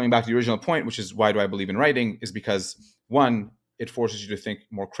coming back to the original point, which is why do I believe in writing, is because one, it forces you to think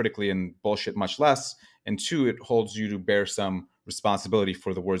more critically and bullshit much less. And two, it holds you to bear some responsibility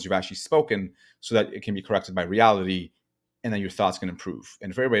for the words you've actually spoken so that it can be corrected by reality and then your thoughts can improve.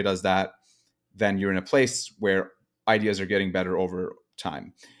 And if everybody does that, then you're in a place where ideas are getting better over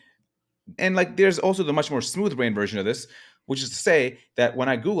time. And like there's also the much more smooth brain version of this, which is to say that when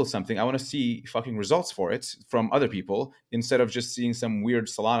I Google something, I want to see fucking results for it from other people instead of just seeing some weird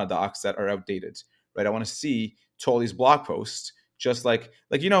Solana docs that are outdated, right? I want to see Tolly's blog posts, just like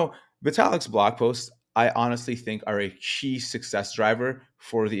Vitalik's blog posts, I honestly think are a key success driver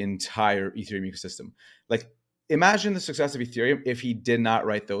for the entire Ethereum ecosystem. Like, imagine the success of Ethereum if he did not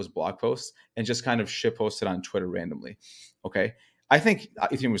write those blog posts and just kind of shit posted on Twitter randomly. Okay. I think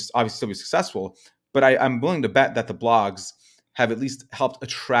Ethereum was obviously still be successful, but I'm willing to bet that the blogs have at least helped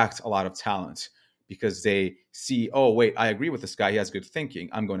attract a lot of talent because they see, oh, wait, I agree with this guy. He has good thinking.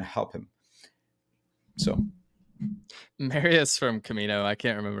 I'm going to help him. So Marius from Camino, I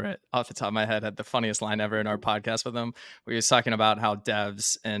can't remember it off the top of my head, had the funniest line ever in our podcast with him, where he was talking about how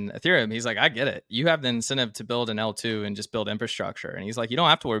devs in Ethereum, he's like, I get it. You have the incentive to build an L2 and just build infrastructure. And he's like, you don't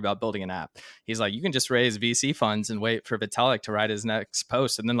have to worry about building an app. He's like, you can just raise VC funds and wait for Vitalik to write his next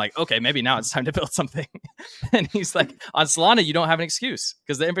post. And then like, okay, maybe now it's time to build something. And he's like, on Solana, you don't have an excuse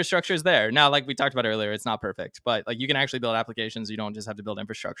because the infrastructure is there. Now, like we talked about earlier, it's not perfect, but like you can actually build applications. You don't just have to build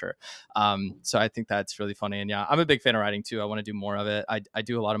infrastructure. So I think that's really funny. And yeah, I'm a big fan of writing too. I want to do more of it. I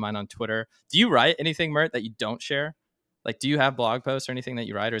do a lot of mine on Twitter. Do you write anything, Mert, that you don't share? Like, do you have blog posts or anything that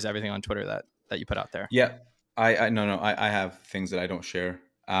you write, or is everything on Twitter that you put out there? Yeah, I have things that I don't share.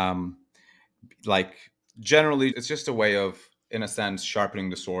 Like generally, it's just a way of, in a sense, sharpening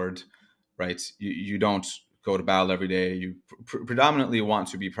the sword, right? You don't go to battle every day. You predominantly want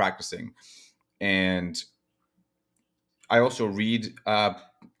to be practicing, and I also read a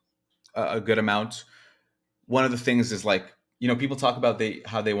good amount. One of the things is like, people talk about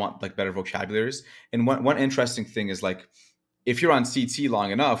how they want like better vocabularies. And one interesting thing is like, if you're on CT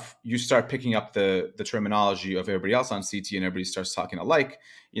long enough, you start picking up the terminology of everybody else on CT and everybody starts talking alike.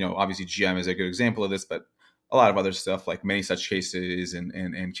 Obviously GM is a good example of this, but a lot of other stuff like many such cases and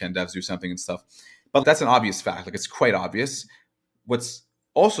can devs do something and stuff. But that's an obvious fact. Like it's quite obvious. What's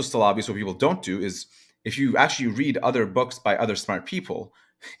also still obvious, what people don't do is if you actually read other books by other smart people,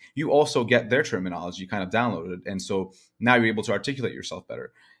 you also get their terminology kind of downloaded. And so now you're able to articulate yourself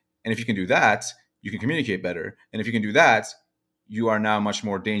better. And if you can do that, you can communicate better. And if you can do that, you are now much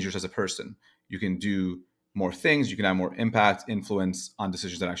more dangerous as a person. You can do more things, you can have more impact, influence on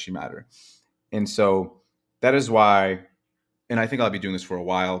decisions that actually matter. And so that is why, and I think I'll be doing this for a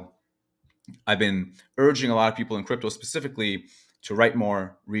while, I've been urging a lot of people in crypto specifically to write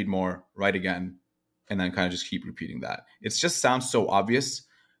more, read more, write again, and then kind of just keep repeating that. It just sounds so obvious,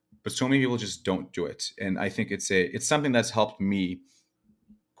 but so many people just don't do it. And I think it's something that's helped me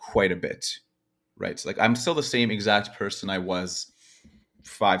quite a bit, right? So like I'm still the same exact person I was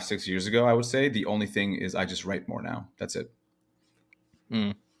 5, 6 years ago, I would say. The only thing is I just write more now. That's it.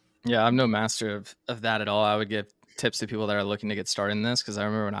 Mm. Yeah, I'm no master of that at all. I would give tips to people that are looking to get started in this because I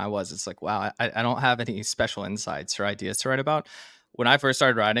remember when I was, it's like, wow, I don't have any special insights or ideas to write about. When I first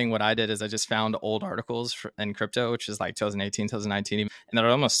started writing, what I did is I just found old articles in crypto, which is like 2018, 2019, and then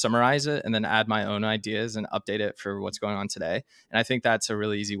I'd almost summarize it and then add my own ideas and update it for what's going on today. And I think that's a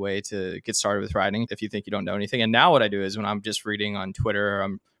really easy way to get started with writing if you think you don't know anything. And now what I do is when I'm just reading on Twitter or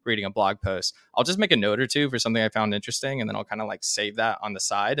I'm reading a blog post, I'll just make a note or two for something I found interesting. And then I'll kind of like save that on the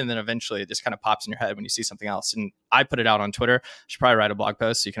side. And then eventually it just kind of pops in your head when you see something else. And I put it out on Twitter. I should probably write a blog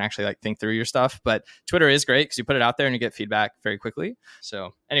post so you can actually like think through your stuff. But Twitter is great because you put it out there and you get feedback very quickly.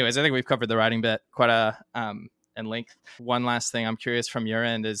 So anyways, I think we've covered the writing bit quite in length. One last thing I'm curious from your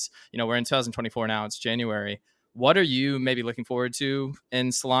end is, we're in 2024 now, it's January. What are you maybe looking forward to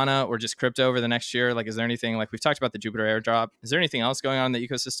in Solana or just crypto over the next year? Like, is there anything, like we've talked about the Jupiter airdrop, is there anything else going on in the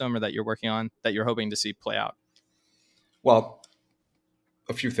ecosystem or that you're working on that you're hoping to see play out? Well,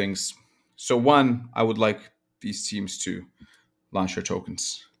 a few things. So one, I would like these teams to launch their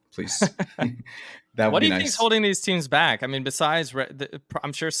tokens, please. That would What do be you think is nice. holding these teams back? I mean, besides,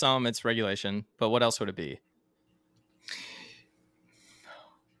 I'm sure some it's regulation, but what else would it be?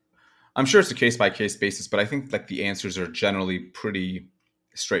 I'm sure it's a case by case basis, but I think like the answers are generally pretty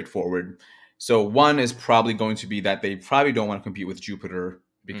straightforward. So one is probably going to be that they probably don't want to compete with Jupiter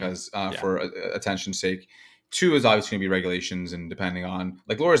because Yeah. for attention's sake. Two is obviously going to be regulations, and depending on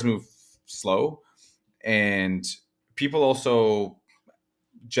like lawyers move slow, and people also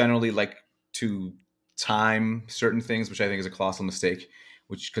generally like to time certain things, which I think is a colossal mistake.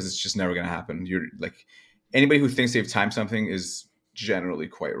 Which because it's just never going to happen. You're like anybody who thinks they've timed something is generally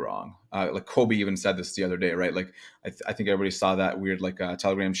quite wrong. Like Kobe even said this the other day, right? Like I think everybody saw that weird like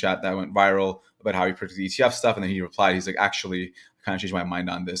Telegram chat that went viral about how he predicted the ETF stuff, and then he replied, he's like, actually, I kind of changed my mind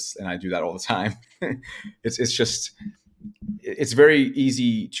on this, and I do that all the time. It's just it's very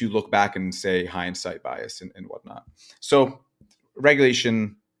easy to look back and say hindsight bias and whatnot. So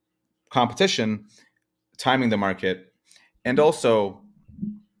regulation, competition, timing the market, and also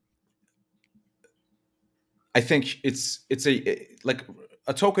I think it's like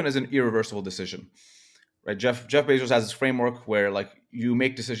a token is an irreversible decision, right? Jeff Bezos has this framework where like you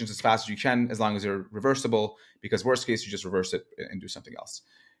make decisions as fast as you can as long as they're reversible, because worst case you just reverse it and do something else.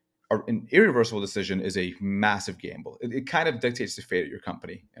 An irreversible decision is a massive gamble. It kind of dictates the fate of your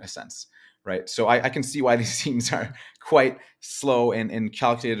company in a sense, right? So I can see why these teams are quite slow and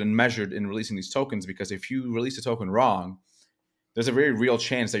calculated and measured in releasing these tokens, because if you release a token wrong, there's a very real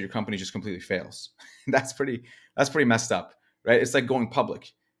chance that your company just completely fails. that's pretty messed up, right? It's like going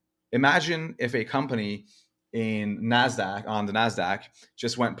public. Imagine if a company in Nasdaq on the Nasdaq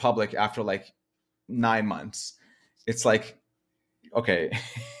just went public after like 9 months. It's like, okay,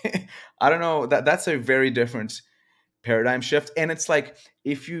 I don't know, that's a very different paradigm shift. And it's like,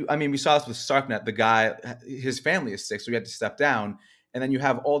 we saw this with Starknet, the guy, his family is sick, so he had to step down. And then you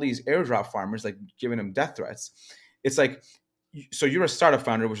have all these airdrop farmers like giving him death threats. It's like, so you're a startup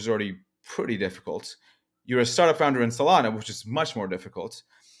founder, which is already pretty difficult. You're a startup founder in Solana, which is much more difficult.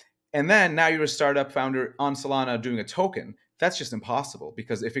 And then now you're a startup founder on Solana doing a token. That's just impossible,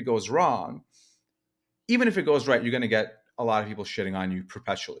 because if it goes wrong, even if it goes right, you're going to get a lot of people shitting on you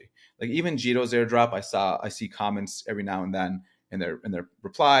perpetually. Like even Jito's airdrop, I see comments every now and then in their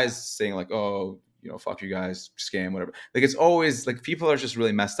replies saying like, oh, fuck you guys, scam, whatever. Like it's always like people are just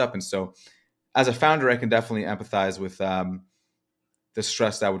really messed up. And so as a founder, I can definitely empathize with the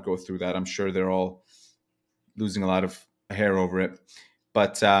stress that would go through that. I'm sure they're all losing a lot of hair over it.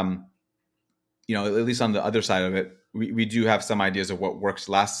 But at least on the other side of it, we do have some ideas of what works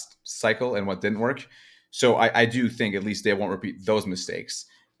last cycle and what didn't work. So I do think at least they won't repeat those mistakes.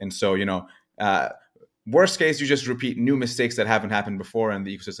 And so, worst case, you just repeat new mistakes that haven't happened before, and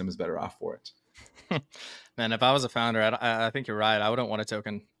the ecosystem is better off for it. Man, if I was a founder, I think you're right. I wouldn't want a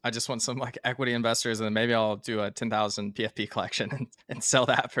token. I just want some like equity investors, and then maybe I'll do a 10,000 PFP collection and sell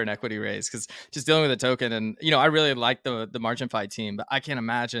that for an equity raise. Because just dealing with a token, and I really like the margin fight team, but I can't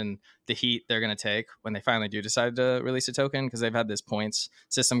imagine the heat they're going to take when they finally do decide to release a token, because they've had this points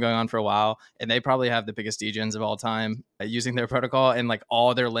system going on for a while, and they probably have the biggest degens of all time using their protocol, and like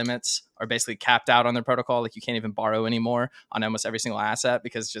all their limits are basically capped out on their protocol. Like you can't even borrow anymore on almost every single asset,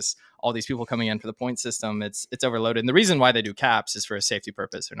 because just all these people coming in for the point system, it's overloaded. And the reason why they do caps is for a safety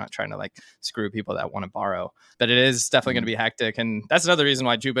purpose. They're not trying to like screw people that want to borrow, but it is definitely going to be hectic. And that's another reason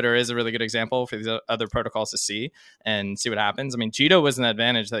why Jupiter is a really good example for these other protocols to see what happens. I mean, Jito was an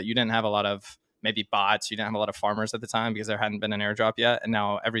advantage that you didn't have a lot of maybe bots. You didn't have a lot of farmers at the time because there hadn't been an airdrop yet. And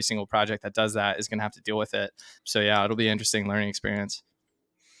now every single project that does that is going to have to deal with it. So yeah, it'll be an interesting learning experience.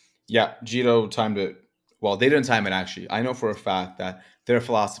 Yeah, Jito timed it. Well, they didn't time it actually. I know for a fact that their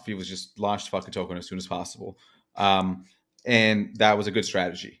philosophy was just launch the fucking token as soon as possible. And that was a good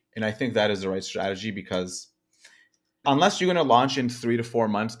strategy. And I think that is the right strategy, because unless you're going to launch in 3 to 4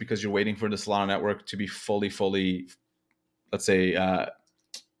 months because you're waiting for the Solana network to be fully, let's say,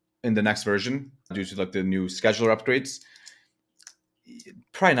 in the next version due to like the new scheduler upgrades,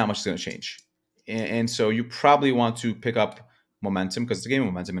 probably not much is going to change. And so you probably want to pick up momentum, because it's a game of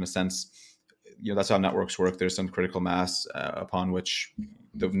momentum in a sense. That's how networks work. There's some critical mass upon which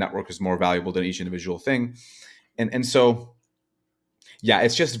the network is more valuable than each individual thing. And so, yeah,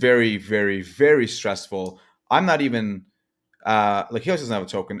 it's just very, very, very stressful. I'm not even like Helios doesn't have a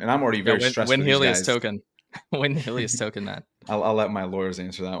token, and I'm already very stressed. When Helios token, when Helios token that. I'll let my lawyers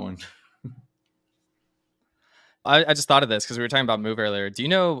answer that one. I just thought of this because we were talking about Move earlier. Do you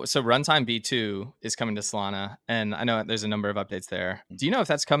know, so Runtime V2 is coming to Solana, and I know there's a number of updates there. Do you know if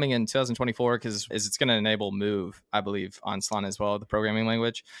that's coming in 2024? Because it's going to enable Move, I believe, on Solana as well, the programming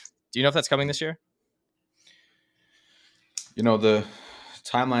language. Do you know if that's coming this year? The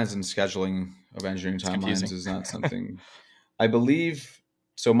timelines and scheduling of engineering timelines is not something I believe.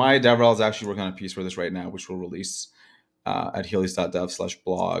 So my DevRel is actually working on a piece for this right now, which will release at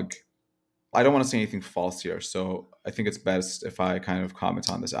helios.dev/blog. I don't want to say anything false here, so I think it's best if I kind of comment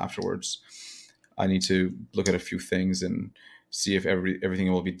on this afterwards. I need to look at a few things and see if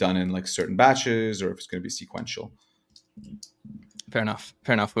everything will be done in like certain batches or if it's going to be sequential. Fair enough.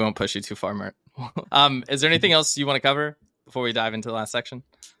 We won't push you too far, Mert. Is there anything else you want to cover before we dive into the last section?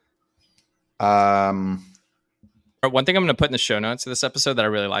 One thing I'm going to put in the show notes of this episode that I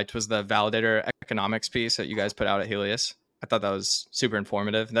really liked was the validator economics piece that you guys put out at Helios. I thought that was super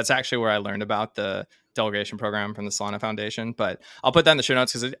informative. That's actually where I learned about the delegation program from the Solana Foundation. But I'll put that in the show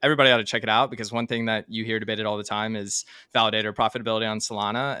notes because everybody ought to check it out, because one thing that you hear debated all the time is validator profitability on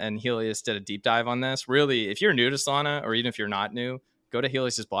Solana. And Helios did a deep dive on this. Really, if you're new to Solana, or even if you're not new, go to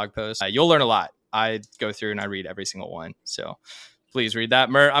Helios's blog post. You'll learn a lot. I go through and I read every single one. So please read that.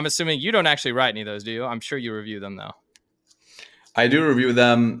 Mert, I'm assuming you don't actually write any of those, do you? I'm sure you review them, though. I do review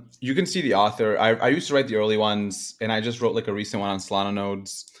them. You can see the author. I used to write the early ones, and I just wrote like a recent one on Solana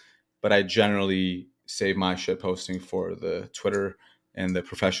nodes, but I generally save my shit posting for the Twitter, and the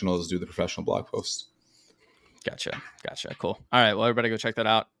professionals do the professional blog posts. Gotcha. Cool. All right. Well, everybody go check that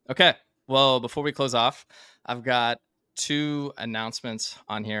out. Okay. Well, before we close off, I've got 2 announcements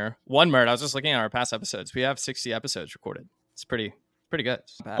on here. One, Mert, I was just looking at our past episodes. We have 60 episodes recorded. It's pretty good.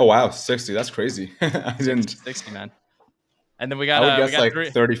 Oh, wow. 60. That's crazy. I didn't. 60, man. And then we got, I would guess like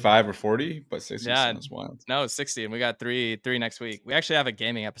 3. 35 or 40, but 60 sounds wild. No, 60. And we got three next week. We actually have a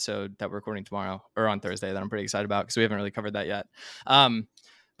gaming episode that we're recording tomorrow or on Thursday that I'm pretty excited about because we haven't really covered that yet. But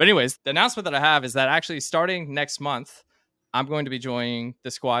anyways, the announcement that I have is that actually starting next month, I'm going to be joining the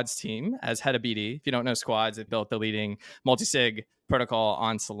Squads team as head of BD. If you don't know Squads, it built the leading multi-sig protocol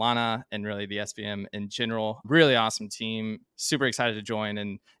on Solana and really the SVM in general. Really awesome team. Super excited to join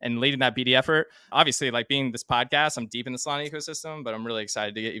and leading that BD effort. Obviously, like being this podcast, I'm deep in the Solana ecosystem, but I'm really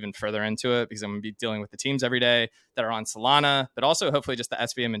excited to get even further into it because I'm going to be dealing with the teams every day that are on Solana, but also hopefully just the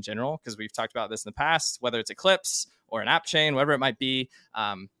SVM in general, because we've talked about this in the past, whether it's Eclipse or an app chain, whatever it might be.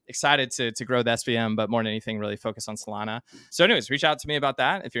 Excited to grow the SVM, but more than anything, really focus on Solana. So anyways, reach out to me about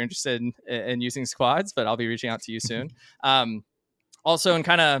that if you're interested in using Squads, but I'll be reaching out to you soon. Also, in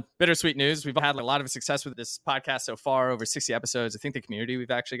kind of bittersweet news, we've had a lot of success with this podcast so far, over 60 episodes. I think the community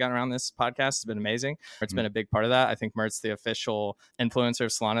we've actually gotten around this podcast has been amazing. It's been a big part of that. I think Mert's the official influencer of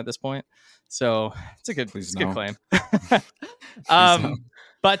Solana at this point. So it's a good claim.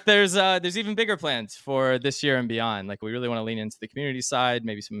 But there's even bigger plans for this year and beyond. Like we really want to lean into the community side,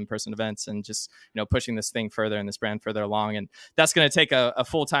 maybe some in-person events, and just pushing this thing further and this brand further along. And that's going to take a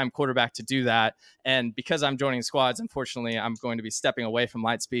full-time quarterback to do that. And because I'm joining squads, unfortunately, I'm going to be stepping away from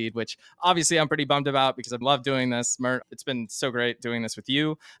Lightspeed, which obviously I'm pretty bummed about because I love doing this. Mert, it's been so great doing this with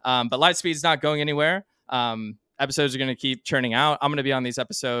you. But Lightspeed's not going anywhere. Episodes are going to keep churning out. I'm going to be on these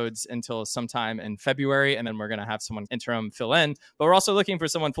episodes until sometime in February, and then we're going to have someone interim fill in. But we're also looking for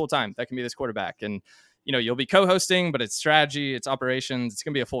someone full-time that can be this quarterback. And, you'll be co-hosting, but it's strategy, it's operations. It's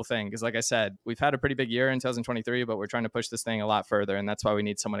going to be a full thing because, like I said, we've had a pretty big year in 2023, but we're trying to push this thing a lot further. And that's why we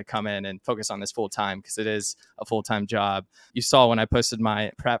need someone to come in and focus on this full-time because it is a full-time job. You saw when I posted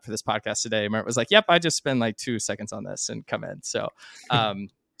my prep for this podcast today, Mert was like, yep, I just spend like 2 seconds on this and come in. So,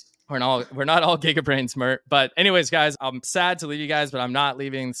 we're not all gigabrains, Mert. But anyways, guys, I'm sad to leave you guys, but I'm not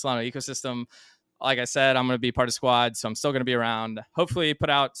leaving the Solana ecosystem. Like I said, I'm going to be part of squad, so I'm still going to be around. Hopefully put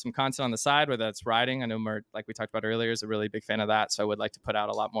out some content on the side, whether that's writing. I know Mert, like we talked about earlier, is a really big fan of that. So I would like to put out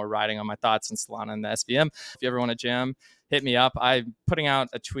a lot more writing on my thoughts on Solana and the SVM. If you ever want to jam, hit me up. I'm putting out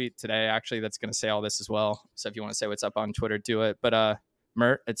a tweet today, actually, that's going to say all this as well. So if you want to say what's up on Twitter, do it. But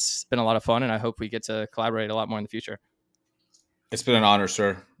Mert, it's been a lot of fun, and I hope we get to collaborate a lot more in the future. It's been an honor,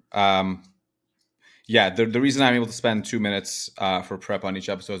 sir. Yeah, the reason I'm able to spend 2 minutes for prep on each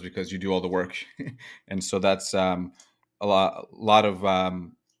episode is because you do all the work, and so that's a lot of,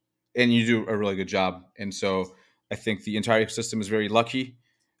 and you do a really good job. And so I think the entire ecosystem is very lucky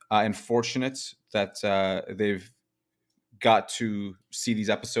and fortunate that they've got to see these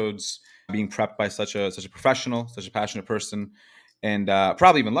episodes being prepped by such a professional, such a passionate person, and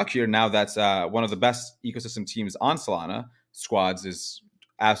probably even luckier now that one of the best ecosystem teams on Solana, Squads, is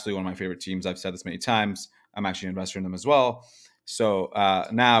absolutely one of my favorite teams. I've said this many times. I'm actually an investor in them as well. So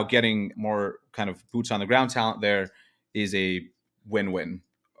now getting more kind of boots on the ground talent there is a win-win.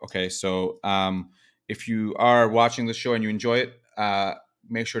 Okay, so if you are watching the show and you enjoy it,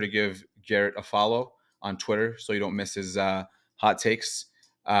 make sure to give Garrett a follow on Twitter so you don't miss his hot takes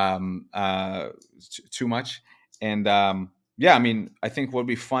too much. And yeah, I mean, I think what would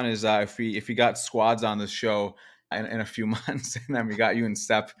be fun is if we got squads on this show in a few months, and then we got you in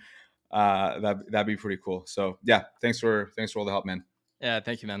step. That'd be pretty cool. So yeah, thanks for all the help, man. Yeah,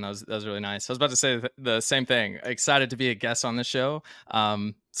 thank you, man. That was really nice. I was about to say the same thing. Excited to be a guest on the show.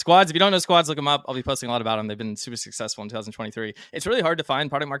 Squads, if you don't know Squads, look them up. I'll be posting a lot about them. They've been super successful in 2023. It's really hard to find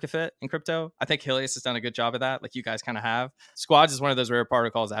product market fit in crypto. I think Helios has done a good job of that, like you guys kind of have. Squads is one of those rare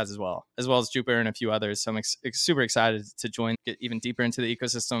protocols as well as Jupiter and a few others. So I'm super excited to join, get even deeper into the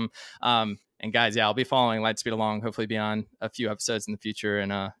ecosystem. And guys, yeah, I'll be following Lightspeed along, hopefully be on a few episodes in the future.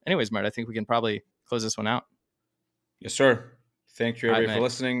 And anyways, Mert, I think we can probably close this one out. Yes, sir. Thank you, everybody, for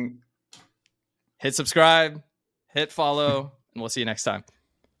listening. Hit subscribe, hit follow, and we'll see you next time.